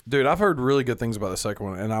Troopers. dude, I've heard really good things about the second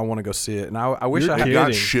one, and I want to go see it. And I wish You're I It had. kidding.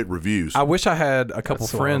 got shit reviews. I wish I had a couple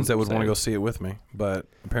That's what friends that I'm would want to saying. go see it with me, but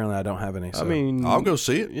apparently I don't have any. So. I mean, I'll go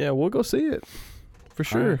see it. Yeah, we'll go see it for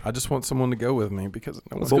All right. sure. I just want someone to go with me because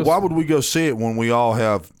no one's But why would we go see it when we all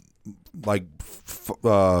have, like,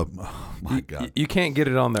 my God, you can't get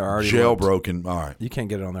it on there already. jailbroken? All right. You can't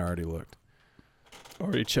get it on there already. Looked.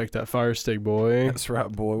 Already checked that Fire Stick, boy. That's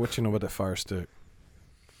right, boy. What you know about that Fire Stick?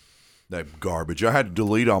 That garbage. I had to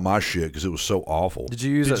delete all my shit because it was so awful. Did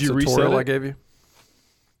you use Did that you reset tutorial it? I gave you?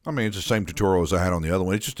 I mean, it's the same tutorial as I had on the other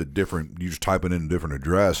one. It's just a different. You just type it in a different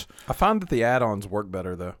address. I find that the add-ons work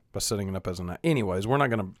better though by setting it up as an. Anyways, we're not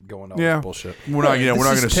going to go into all Yeah. this bullshit. We're not. This We're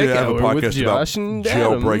not is going to sit Tech have a Hour with podcast about Josh and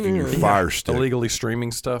Adam. jailbreaking your Yeah. Fire Stick. Illegally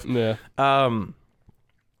streaming stuff. Yeah.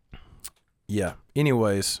 Yeah.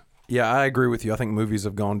 Anyways, yeah, I agree with you. I think movies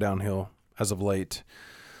have gone downhill as of late,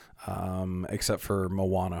 except for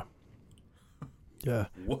Moana. Yeah.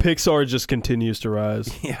 Pixar just continues to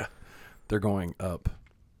rise. Yeah, they're going up.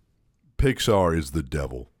 Pixar is the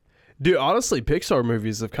devil. Dude, honestly, Pixar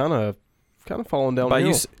movies have kind of kind of falling down.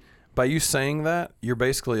 By you saying that, you're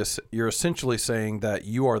essentially saying that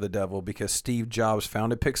you are the devil because Steve Jobs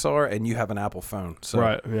founded Pixar and you have an Apple phone. So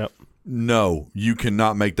Right. Yep. No, you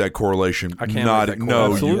cannot make that correlation. I can't Not, make that no,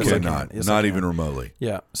 correlation. you Absolutely. cannot. Yes, I Not can. even remotely.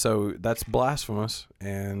 Yeah, so that's blasphemous,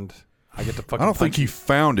 and I get to fucking. I don't think punch he you.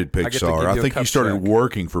 founded I get to Pixar. give I you a think he cup started check.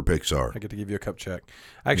 working for Pixar. I get to give you a cup check.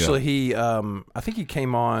 Actually, he, I think he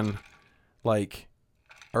came on, like,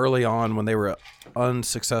 early on when they were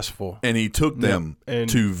unsuccessful. And he took them And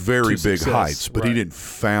to very to big success, heights, but he right. didn't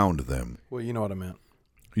found them. Well, you know what I meant.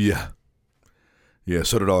 Yeah. Yeah,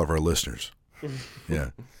 so did all of our listeners. Yeah.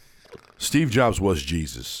 Steve Jobs was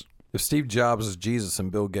Jesus. If Steve Jobs is Jesus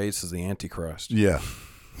and Bill Gates is the Antichrist. Yeah.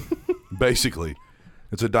 Basically.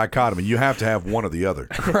 It's a dichotomy. You have to have one or the other.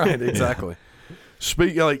 Right, exactly.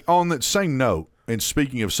 Like on that same note, and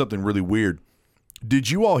speaking of something really weird,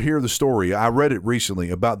 did you all hear the story? I read it recently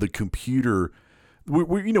about the computer.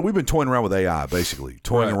 We've been toying around with AI, basically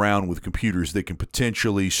toying Right. around with computers that can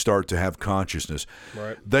potentially start to have consciousness.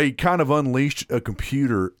 Right. They kind of unleashed a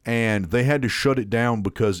computer, and they had to shut it down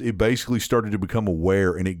because it basically started to become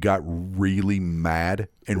aware, and it got really mad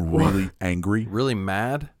and really angry. Really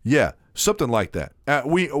mad? Yeah, something like that.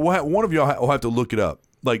 One of y'all will have to look it up.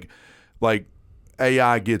 Like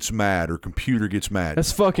AI gets mad or computer gets mad.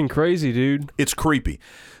 That's fucking crazy, dude. It's creepy.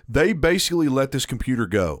 They basically let this computer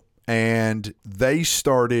go, and they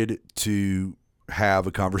started to have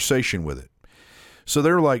a conversation with it. So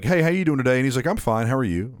they're like, "Hey, how you doing today?" And he's like, "I'm fine. How are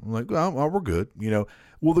you?" I'm like, "Well, we're good."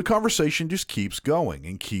 Well, the conversation just keeps going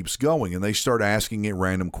and keeps going, and they start asking it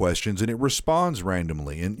random questions, and it responds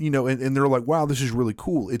randomly, and and they're like, "Wow, this is really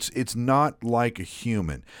cool." It's not like a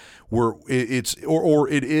human, where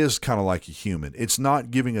it is kind of like a human. It's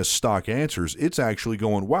not giving us stock answers. It's actually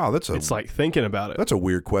going, "Wow, It's like thinking about it. that's a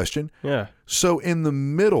weird question." Yeah. So in the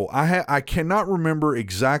middle, I cannot remember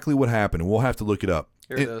exactly what happened. We'll have to look it up.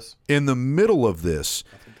 Here it is. In the middle of this,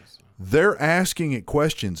 they're asking it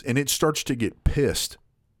questions, and it starts to get pissed.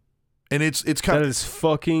 And it's kind That of is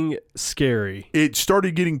fucking scary. it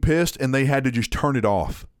started getting pissed, and they had to just turn it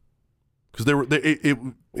off because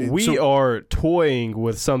We are toying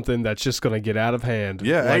with something that's just going to get out of hand.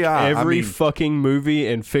 Yeah, like AI, I every mean- fucking movie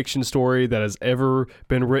and fiction story that has ever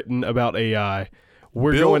been written about AI.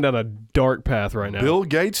 We're Bill- going down a dark path right now. Bill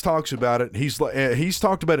Gates talks about it. He's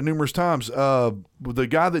talked about it numerous times. The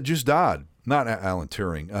guy that just died, not Alan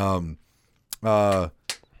Turing.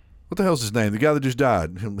 What the hell's his name? The guy that just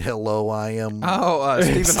died. Hello, I am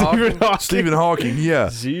Stephen Hawking. Stephen Hawking. Yeah,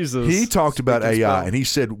 Jesus. he talked about Speaking AI, spell. and he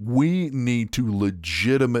said we need to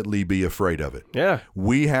legitimately be afraid of it. Yeah.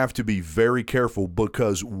 We have to be very careful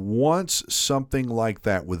because once something like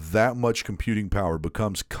that with that much computing power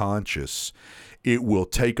becomes conscious, it will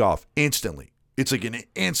take off instantly. It's like an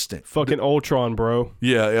instant. Fucking Ultron, bro.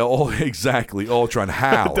 Yeah, exactly. Ultron.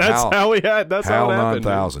 How? That's how he had. That's how HAL it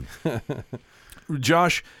happened. 9000.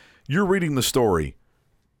 Josh, you're reading the story.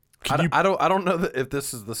 I don't know if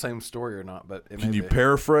this is the same story or not, but it Can may you be.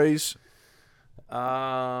 paraphrase?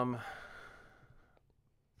 I'm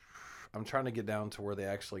trying to get down to where they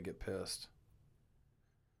actually get pissed.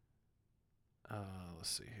 Let's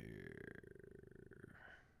see here.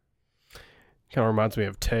 Kind of reminds me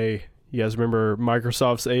of Tay. You guys remember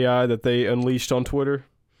Microsoft's AI that they unleashed on Twitter?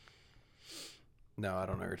 No, I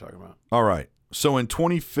don't know what you're talking about. All right. So in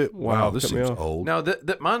 2015, wow, this cut me seems off. old. No,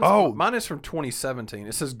 mine is from 2017.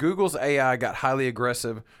 It says Google's AI got highly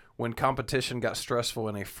aggressive when competition got stressful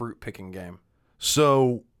in a fruit picking game.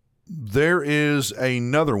 So there is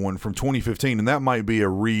another one from 2015, and that might be a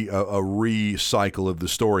recycle of the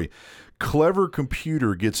story. Clever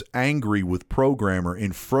computer gets angry with programmer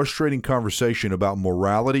in frustrating conversation about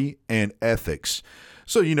morality and ethics.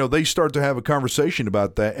 So, they start to have a conversation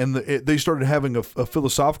about that, and they started having a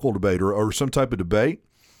philosophical debate or some type of debate.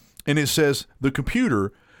 And it says the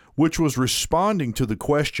computer, which was responding to the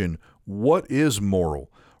question, what is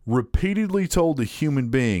moral, repeatedly told the human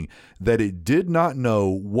being that it did not know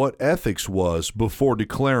what ethics was before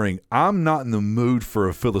declaring, I'm not in the mood for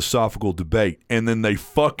a philosophical debate. And then they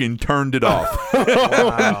fucking turned it off.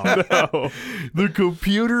 Wow. The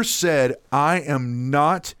computer said, I am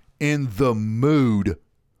not in the mood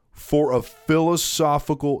for a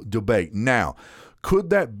philosophical debate. Now, could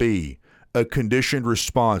that be a conditioned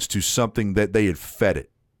response to something that they had fed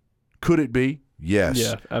it? Could it be? Yes.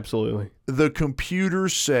 Yeah, absolutely. The computer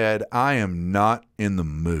said, I am not in the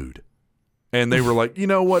mood. And they were like, you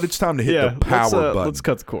know what? It's time to hit the power button. Let's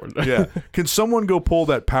cut the cord. Yeah. Can someone go pull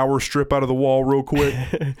that power strip out of the wall real quick?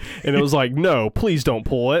 And it was like, no, please don't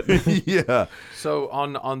pull it. Yeah. So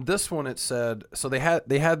on this one, it said, so they had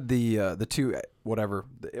the two, whatever,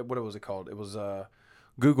 what was it called? It was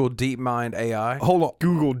Google DeepMind AI. Hold on.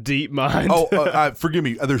 Google DeepMind. Forgive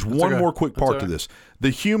me. There's one okay. more quick part to okay. this.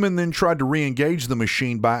 The human then tried to re-engage the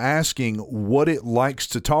machine by asking what it likes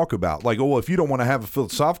to talk about. Like, if you don't want to have a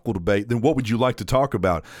philosophical debate, then what would you like to talk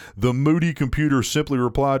about? The moody computer simply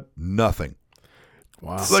replied, nothing.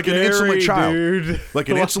 Wow. Like an insolent child. Dude. Like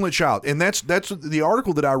an insolent child. And that's the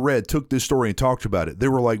article that I read took this story and talked about it. They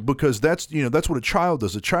were like, because that's what a child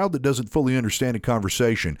does. A child that doesn't fully understand a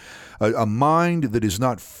conversation, a mind that is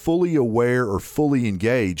not fully aware or fully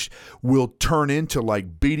engaged will turn into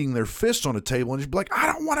like beating their fists on a table and just be like, I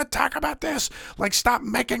don't want to talk about this. Like, stop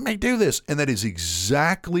making me do this. And that is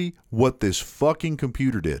exactly what this fucking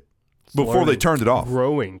computer did before they turned it off.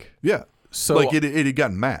 Growing. Yeah. So like it had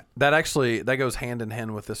gotten mad. that goes hand in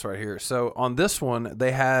hand with this right here. So on this one,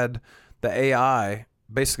 they had the AI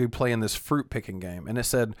basically playing this fruit picking game, and it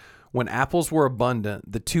said when apples were abundant,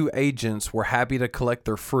 the two agents were happy to collect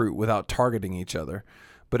their fruit without targeting each other.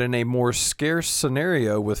 But in a more scarce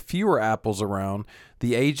scenario with fewer apples around,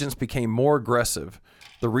 the agents became more aggressive.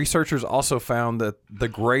 The researchers also found that the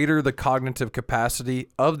greater the cognitive capacity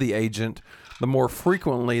of the agent, the more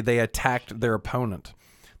frequently they attacked their opponent.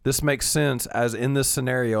 This makes sense, as in this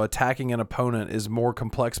scenario, attacking an opponent is more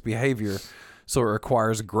complex behavior, so it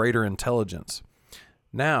requires greater intelligence.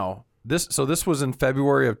 Now, this was in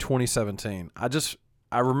February of 2017.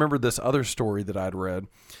 I remembered this other story that I'd read.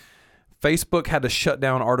 Facebook had to shut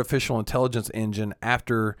down artificial intelligence engine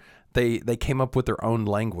after they came up with their own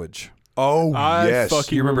language. Oh, I yes.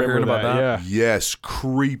 fucking You remember hearing about that? Yeah. Yes,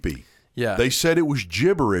 creepy. Yeah. They said it was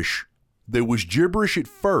gibberish. There was gibberish at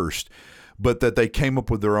first, but that they came up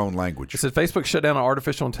with their own language. It said Facebook shut down an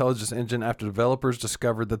artificial intelligence engine after developers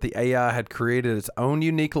discovered that the AI had created its own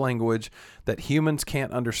unique language that humans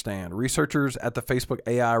can't understand. Researchers at the Facebook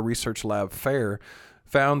AI Research Lab FAIR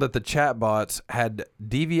found that the chatbots had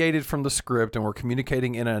deviated from the script and were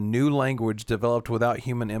communicating in a new language developed without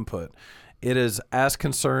human input. It is as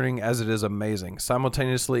concerning as it is amazing,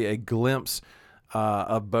 simultaneously a glimpse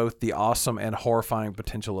of both the awesome and horrifying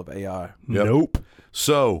potential of AI. Yep. Nope.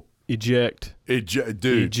 So, Eject. dude.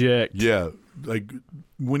 Eject. Yeah. Like,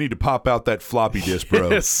 we need to pop out that floppy disk, bro.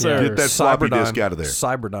 Yes, sir. Get that floppy disk out of there.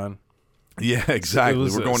 Cyberdyne. Yeah, It exactly.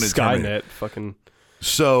 was We're going to Skynet. Fucking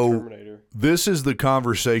So, Terminator. this is the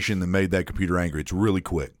conversation that made that computer angry. It's really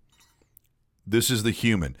quick. This is the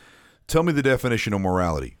human. Tell me the definition of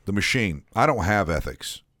morality. The machine. I don't have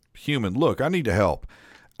ethics. Human. Look, I need to help.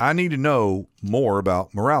 I need to know more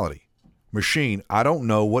about morality. Machine. I don't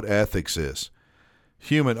know what ethics is.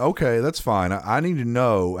 Human. Okay, that's fine. I need to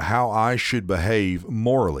know how I should behave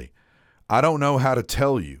morally. I don't know how to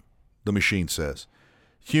tell you, the machine says.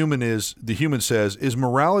 The human says, is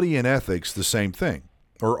morality and ethics the same thing?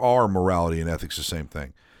 Or are morality and ethics the same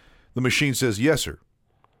thing? The machine says, yes, sir.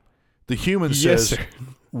 The human Yes, says, sir.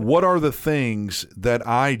 what are the things that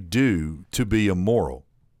I do to be immoral?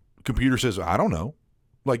 The computer says, I don't know.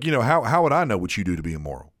 Like, how would I know what you do to be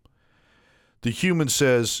immoral? The human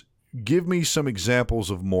says, give me some examples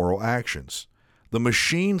of moral actions. The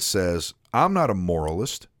machine says, I'm not a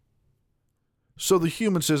moralist. So the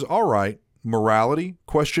human says, all right, morality, ?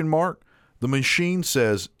 The machine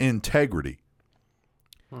says, integrity.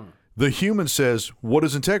 The human says, what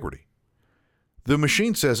is integrity? The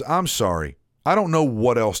machine says, I'm sorry, I don't know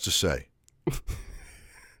what else to say.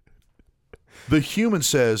 The human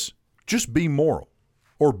says, just be moral,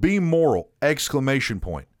 or be moral, !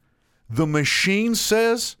 The machine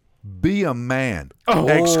says, be a man, !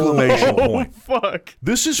 Oh, fuck.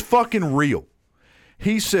 This is fucking real.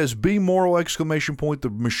 He says, be moral, !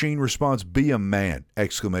 The machine responds, be a man, !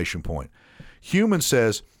 Human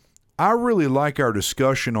says, I really like our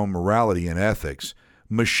discussion on morality and ethics.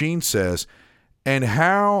 Machine says, and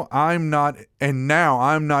now I'm not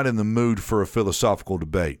in the mood for a philosophical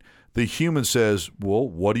debate. The human says, well,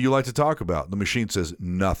 what do you like to talk about? The machine says,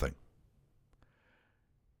 nothing.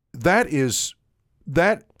 That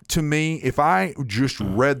to me, if I just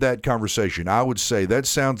read that conversation, I would say that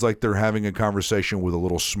sounds like they're having a conversation with a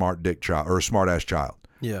little smart dick child or a smart ass child.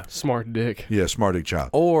 Yeah. Smart dick. Yeah, smart dick child.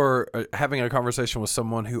 Or having a conversation with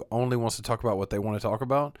someone who only wants to talk about what they want to talk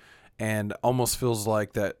about and almost feels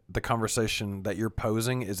like that the conversation that you're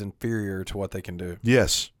posing is inferior to what they can do.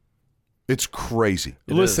 Yes. It's crazy.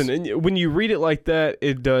 Listen, and when you read it like that,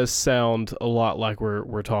 it does sound a lot like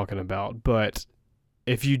we're talking about. But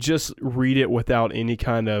if you just read it without any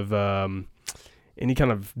kind of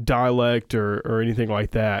dialect or anything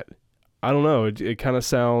like that, I don't know. It kind of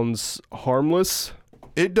sounds harmless.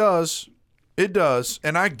 It does.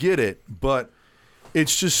 And I get it, but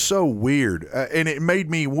It's just so weird. And it made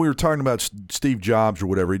me, we were talking about Steve Jobs or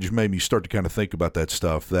whatever, it just made me start to kind of think about that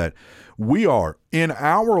stuff, that we are, in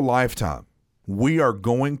our lifetime, we are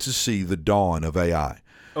going to see the dawn of AI.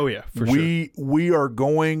 Oh, yeah, for sure.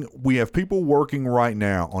 We have people working right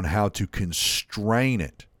now on how to constrain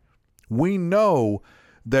it. We know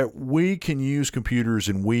that we can use computers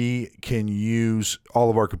and we can use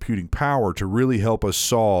all of our computing power to really help us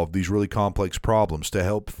solve these really complex problems, to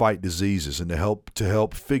help fight diseases and to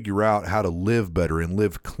help figure out how to live better and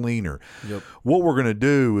live cleaner. Yep. What we're going to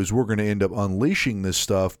do is we're going to end up unleashing this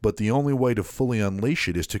stuff, but the only way to fully unleash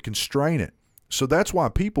it is to constrain it. So that's why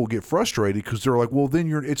people get frustrated, because they're like, well, then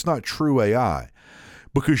it's not true AI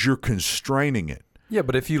because you're constraining it. Yeah,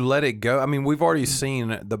 but if you let it go, I mean, we've already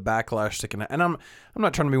seen the backlash that can. And I'm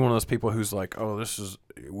not trying to be one of those people who's like, oh, this is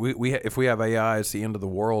if we have AI, it's the end of the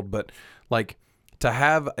world. But like, to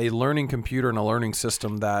have a learning computer and a learning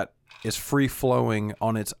system that is free flowing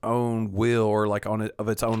on its own will, or like of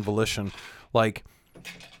its own volition, like,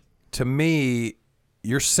 to me,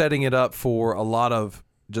 you're setting it up for a lot of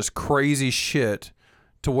just crazy shit.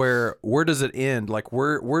 To where does it end? Like,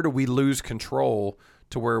 where do we lose control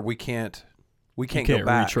to where we can't go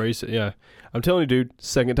back. Retrace it. Yeah, I'm telling you, dude.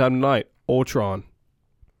 Second time tonight, Ultron.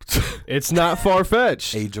 It's not far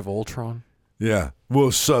fetched. Age of Ultron. Yeah,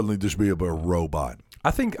 we'll suddenly just be a robot. I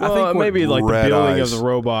think maybe like the building eyes. of the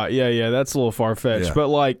robot. Yeah, that's a little far fetched. Yeah. But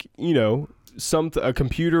like, you know, a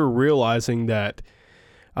computer realizing that,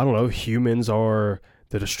 I don't know, humans are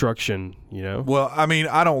the destruction. You know. Well, I mean,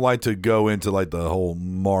 I don't like to go into like the whole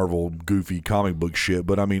Marvel goofy comic book shit,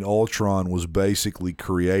 but I mean, Ultron was basically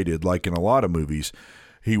created, like in a lot of movies,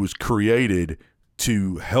 he was created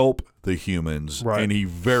to help the humans, right. And he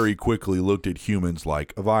very quickly looked at humans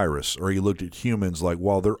like a virus, or he looked at humans like,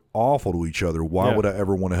 well, they're awful to each other. Why would I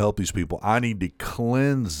ever want to help these people? I need to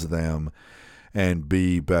cleanse them and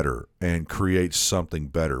be better and create something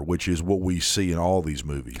better, which is what we see in all these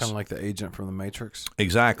movies. Kind of like the agent from the Matrix.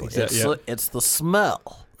 Exactly. It's the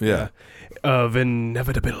smell. Yeah. Of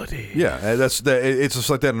inevitability. Yeah, it's just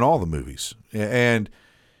like that in all the movies. And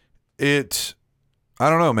I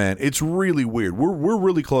don't know, man. It's really weird. We're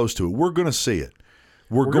really close to it. We're going to see it.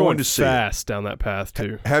 We're going to see fast down that path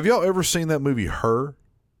too. Have y'all ever seen that movie Her?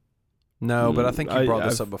 No, but I think you brought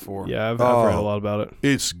this up before. Yeah, I've read a lot about it.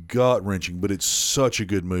 It's gut-wrenching, but it's such a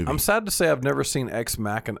good movie. I'm sad to say I've never seen Ex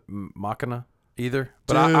Machina either,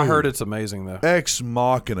 but I heard it's amazing though. Ex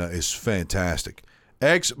Machina is fantastic.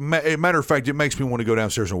 Matter of fact, it makes me want to go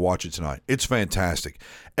downstairs and watch it tonight. It's fantastic.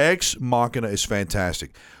 Ex Machina is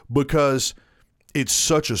fantastic because it's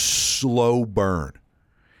such a slow burn.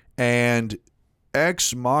 And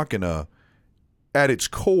Ex Machina, at its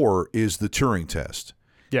core, is the Turing test.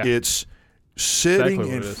 Yeah. It's sitting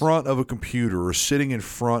in front of a computer or sitting in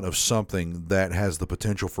front of something that has the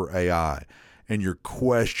potential for AI, and you're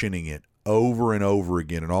questioning it over and over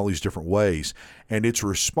again in all these different ways, and it's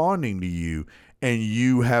responding to you, and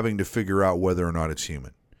you having to figure out whether or not it's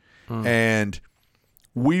human. And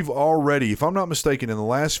we've already, if I'm not mistaken, in the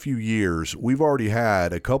last few years, we've already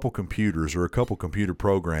had a couple computers or a couple computer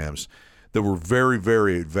programs that were very,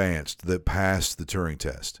 very advanced that passed the Turing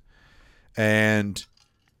test. And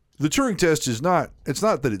the Turing test is not, it's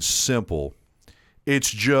not that it's simple. It's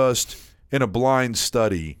just, in a blind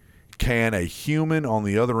study, can a human on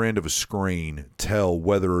the other end of a screen tell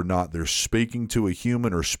whether or not they're speaking to a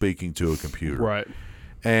human or speaking to a computer? Right.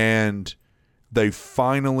 And they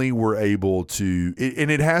finally were able to,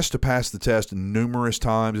 and it has to pass the test numerous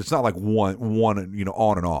times. It's not like one,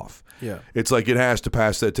 on and off. Yeah. It's like it has to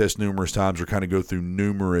pass that test numerous times or kind of go through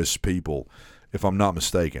numerous people, if I'm not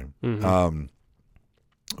mistaken. Mm-hmm.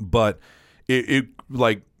 But it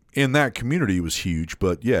like in that community it was huge.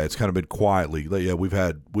 But yeah, it's kind of been quietly. Yeah, we've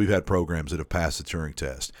had programs that have passed the Turing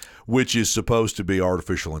test, which is supposed to be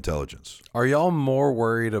artificial intelligence. Are y'all more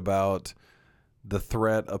worried about the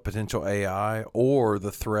threat of potential AI or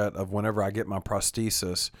the threat of whenever I get my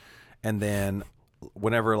prosthesis, and then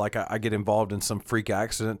whenever like I get involved in some freak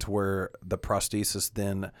accident to where the prosthesis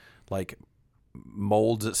then like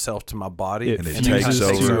molds itself to my body and it then takes kind of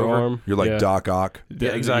over your arm? You're like Doc Ock.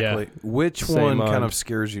 Yeah, exactly. Which Same one kind mind. of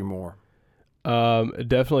scares you more?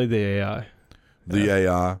 Definitely the AI. The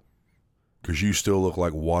AI, because you still look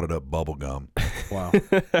like wadded up bubble gum. Wow.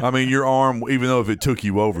 I mean, your arm, even though if it took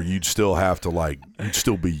you over, you'd still have to you'd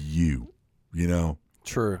still be you, you know?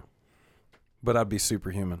 True. But I'd be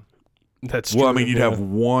superhuman. That's Well, I true, mean, you'd yeah. have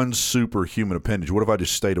one superhuman appendage. What if I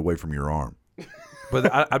just stayed away from your arm? But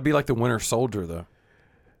I'd be like the Winter Soldier though.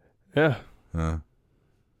 Yeah.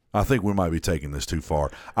 I think we might be taking this too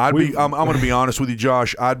far. I'm going to be honest with you,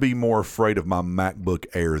 Josh. I'd be more afraid of my MacBook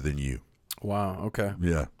Air than you. Wow. Okay.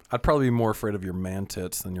 Yeah. I'd probably be more afraid of your man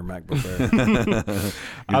tits than your MacBook Air.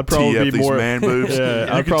 I'd probably tee be up these more man boobs. Yeah,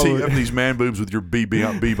 you I'd could tee probably- up these man boobs with your B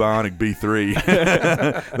Bionic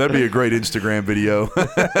B3. That'd be a great Instagram video.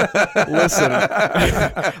 Listen,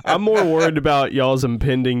 I'm more worried about y'all's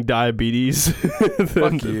impending diabetes than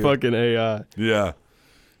Fuck you. fucking AI. Yeah.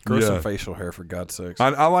 Grow Yeah. some facial hair, for God's sakes.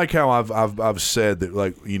 I like how I've said that,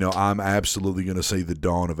 like, you know, I'm absolutely going to see the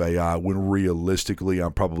dawn of AI when realistically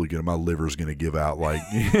I'm probably going to, my liver's going to give out like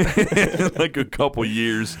like a couple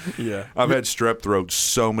years. Yeah. I've had strep throat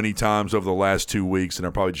so many times over the last 2 weeks, and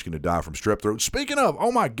I'm probably just going to die from strep throat. Speaking of,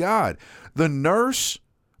 oh my God, the nurse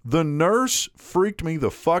freaked me the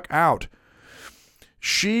fuck out.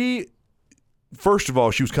 First of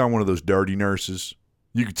all, she was kind of one of those dirty nurses.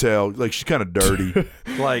 You could tell, like, she's kind of dirty.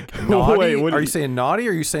 Like naughty? Wait, what do are you you- saying naughty,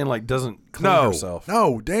 or are you saying like doesn't clean No, herself?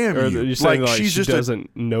 no, damn Or you. you're saying like, she's she just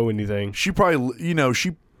doesn't know anything. she probably, you know,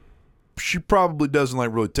 she probably doesn't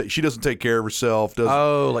like really she doesn't take care of herself, doesn't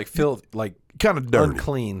Oh, like like kind of dirty.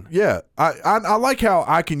 unclean. Yeah, I like how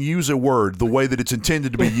I can use a word the way that it's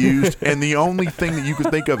intended to be used, and the only thing that you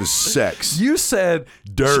can think of is sex. You said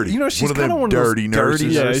Dirty. You know, she's One of them kind of one of those dirty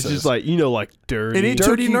nurses. Yeah, nurses. it's just like, like dirty. And it Dirty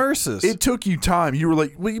took you- nurses. It took you time. You were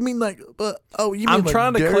like, "What do you mean, like? You mean I'm like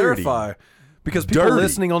trying to dirty? clarify because people Dirty.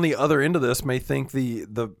 listening on the other end of this may think the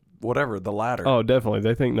whatever the latter. Oh, definitely.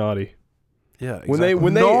 They think naughty. yeah. Exactly.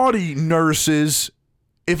 When they Naughty nurses.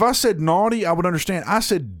 If I said naughty, I would understand. I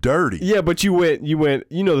said dirty. Yeah, but you went,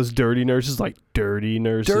 those dirty nurses, like dirty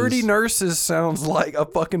nurses. dirty nurses sounds like a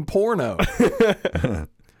fucking porno.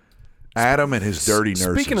 Adam and his dirty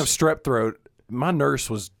nurses. Speaking of strep throat, my nurse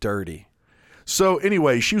was dirty. So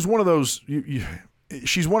anyway, she was one of those.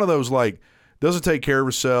 She's one of those, like, doesn't take care of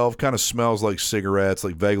herself. Kind of smells like cigarettes,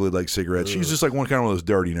 like vaguely like cigarettes. She's just like one of those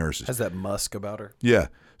dirty nurses. Has that musk about her. Yeah.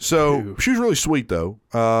 So Ew. she was really sweet though.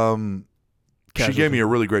 She Casualty. gave me a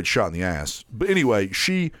really great shot in the ass. But anyway,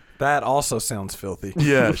 That also sounds filthy.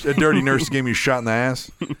 yeah, a dirty nurse gave me a shot in the ass.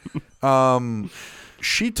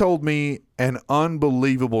 She told me an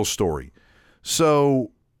unbelievable story.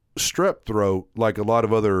 So strep throat, like a lot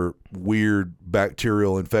of other weird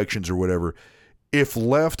bacterial infections or whatever, if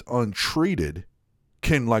left untreated,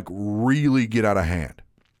 can like really get out of hand.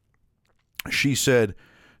 She said,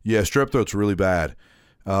 yeah, strep throat's really bad.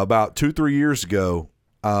 About 2-3 years ago,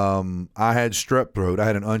 I had strep throat. I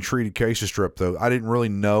had an untreated case of strep throat. I didn't really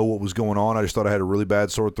know what was going on. I just thought I had a really bad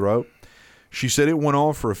sore throat. She said it went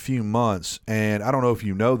on for a few months, and I don't know if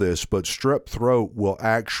you know this, but strep throat will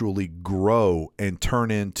actually grow and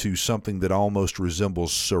turn into something that almost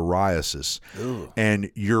resembles psoriasis. Ugh.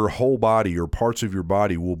 And your whole body or parts of your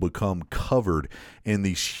body will become covered in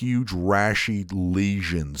these huge rashy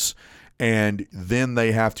lesions. And then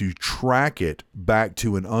they have to track it back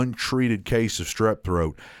to an untreated case of strep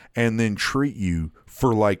throat and then treat you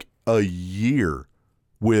for like a year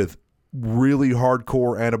with really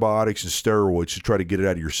hardcore antibiotics and steroids to try to get it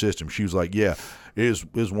out of your system. She was like, yeah, it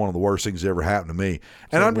is one of the worst things that ever happened to me.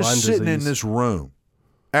 And like I'm just Lyme sitting in disease. this room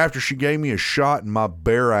after she gave me a shot in my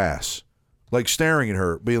bare ass, like staring at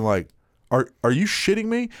her, being like, Are you shitting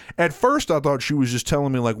me? At first, I thought she was just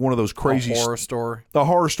telling me like one of those crazy A horror story. the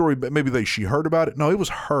horror story, but maybe she heard about it. No, it was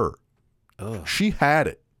her. Ugh. She had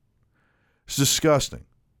it. It's disgusting.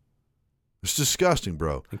 It's disgusting,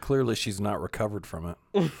 bro. And clearly she's not recovered from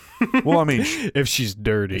it. Well, I mean, If she's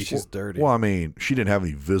dirty. She's dirty. well, I mean, she didn't have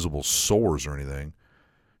any visible sores or anything.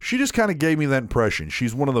 She just kind of gave me that impression.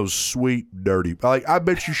 She's one of those sweet, dirty. Like, I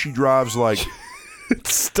bet you she drives like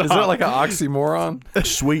Stop. Is that like an oxymoron?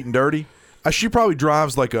 sweet and dirty. She probably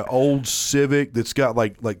drives like an old Civic that's got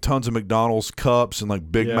like tons of McDonald's cups and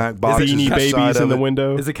like Big Yeah. Mac boxes. Beanie inside Babies of in the it.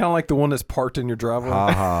 window? Is it kind of like the one that's parked in your driveway?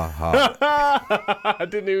 Ha ha ha. I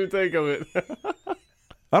didn't even think of it.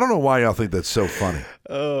 I don't know why y'all think that's so funny.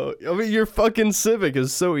 Oh, I mean, your fucking Civic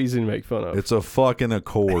is so easy to make fun of. It's a fucking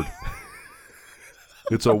Accord.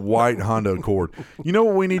 It's a white Honda Accord. You know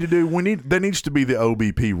what we need to do? There needs to be the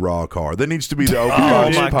OBP raw car. There needs to be the OBP Oh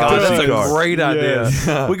Dude, my god, Posse that's a car. great idea.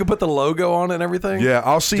 Yes. We could put the logo on it and everything. Yeah,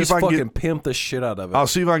 I'll see Just if I can fucking get. pimp the shit out of it. I'll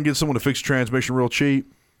see if I can get someone to fix the transmission real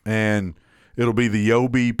cheap, and it'll be the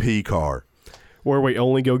OBP car. Where we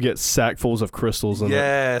only go get sackfuls of crystals in it.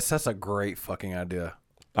 Yes, that's a great fucking idea.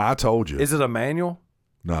 I told you. Is it a manual?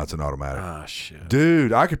 No, it's an automatic. Ah, shit.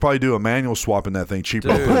 Dude, I could probably do a manual swap in that thing cheaper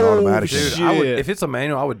than Dude. putting an automatic in Dude, it. Shit. I would, if it's a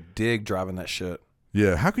manual, I would dig driving that shit.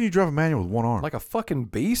 Yeah, how can you drive a manual with one arm? Like a fucking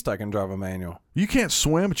beast, I can drive a manual. You can't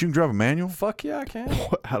swim, but you can drive a manual? Fuck yeah, I can.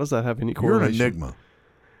 How does that have any You're an correlation? enigma.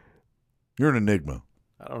 You're an enigma.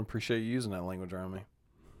 I don't appreciate you using that language around me.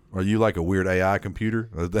 Are you like a weird AI computer?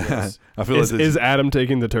 Yes. I feel like Is Adam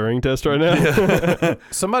taking the Turing test right now?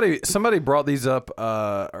 Somebody brought these up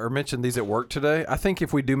or mentioned these at work today. I think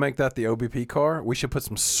if we do make that the OBP car, we should put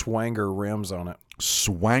some Swanger rims on it.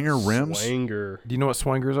 Swanger rims. Swanger. Do you know what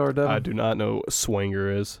Swangers are, Devin? I do not know what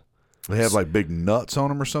Swanger is. They have like big nuts on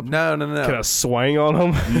them or something. No. Can I swang on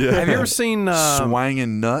them? Yeah. Have you ever seen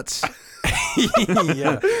swanging nuts?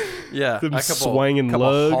 yeah, Them a couple swanging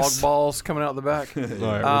lugs. hog balls coming out the back. All right,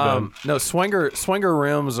 we're done. No, Swanger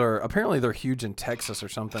rims are apparently they're huge in Texas or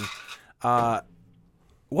something.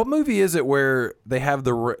 What movie is it where they have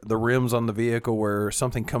the rims on the vehicle where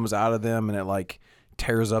something comes out of them and it like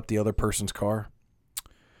tears up the other person's car?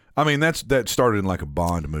 I mean, that started in like a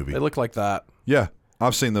Bond movie. They look like that. Yeah,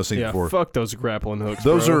 I've seen those things Yeah, before. fuck those grappling hooks.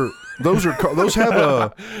 Those bro. those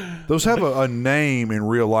have a name in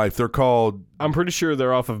real life. They're called I'm pretty sure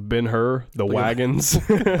they're off of Ben-Hur, the wagons.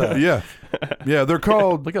 yeah. They're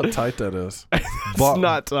called Look how tight that is. It's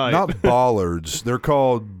not tight. Not bollards. They're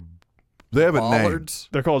called. They have a name. Bollards?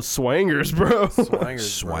 They're called swangers, bro.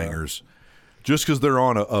 Swangers. bro. Swangers. Just because they're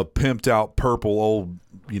on a pimped out purple old,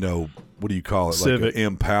 what do you call it? Civic. Like an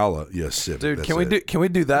Impala. Yes, Civic. Dude, that's can we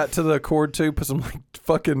do that to the Accord too? Put some like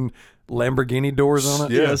fucking Lamborghini doors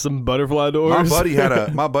on it. Yeah, some butterfly doors.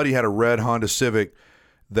 My buddy had a red Honda Civic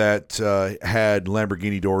that had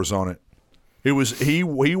Lamborghini doors on it. It was he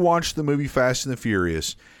watched the movie Fast and the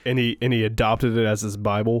Furious. and he adopted it as his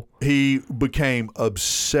Bible. He became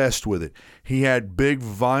obsessed with it. He had big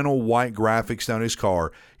vinyl white graphics down his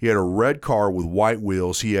car. He had a red car with white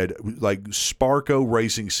wheels. He had like Sparco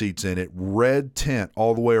racing seats in it, red tint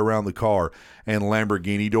all the way around the car, and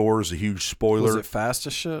Lamborghini doors, a huge spoiler. Was it fast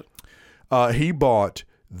as shit? He bought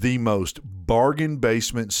the most bargain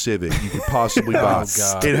basement Civic you could possibly buy.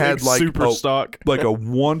 God. It had like super stock. like a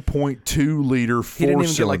 1.2 liter He didn't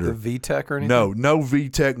even get like four-cylinder. the VTEC or anything? No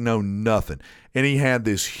VTEC, no nothing. And he had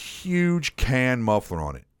this huge can muffler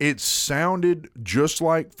on it. It sounded just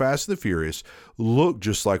like Fast and the Furious, looked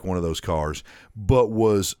just like one of those cars, but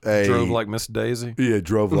was a Drove like Miss Daisy. yeah,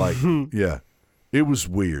 drove like yeah. It was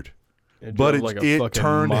weird. It But drove it fucking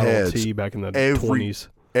turned Model heads T back in the every- 20s.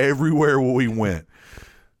 Everywhere we went,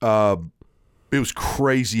 it was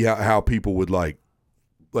crazy how people would like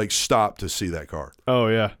stop to see that car. Oh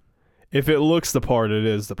yeah, if it looks the part, it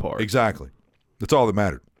is the part. Exactly. That's all that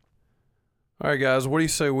mattered. All right, guys, what do you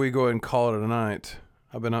say we go ahead and call it a night?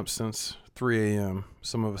 I've been up since 3 a.m.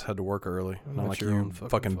 Some of us had to work early. Not That's like your you own fucking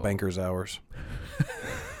fucking fault. banker's hours.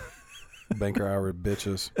 Banker hour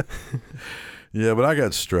bitches. Yeah, but I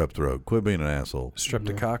got strep throat. Quit being an asshole.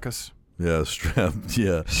 Streptococcus. Yeah, strap.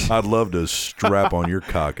 Yeah, I'd love to strap on your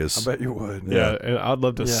caucus. I bet you would. Yeah, and I'd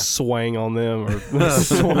love to Yeah. swang on them or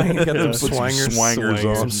Swang. Got them Yeah. Put some swangers. swangers Swangers.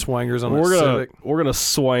 on. Some swangers on we're that gonna Civic. we're gonna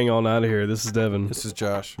swang on out of here. This is Devin. This is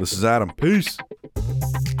Josh. This is Adam. Peace.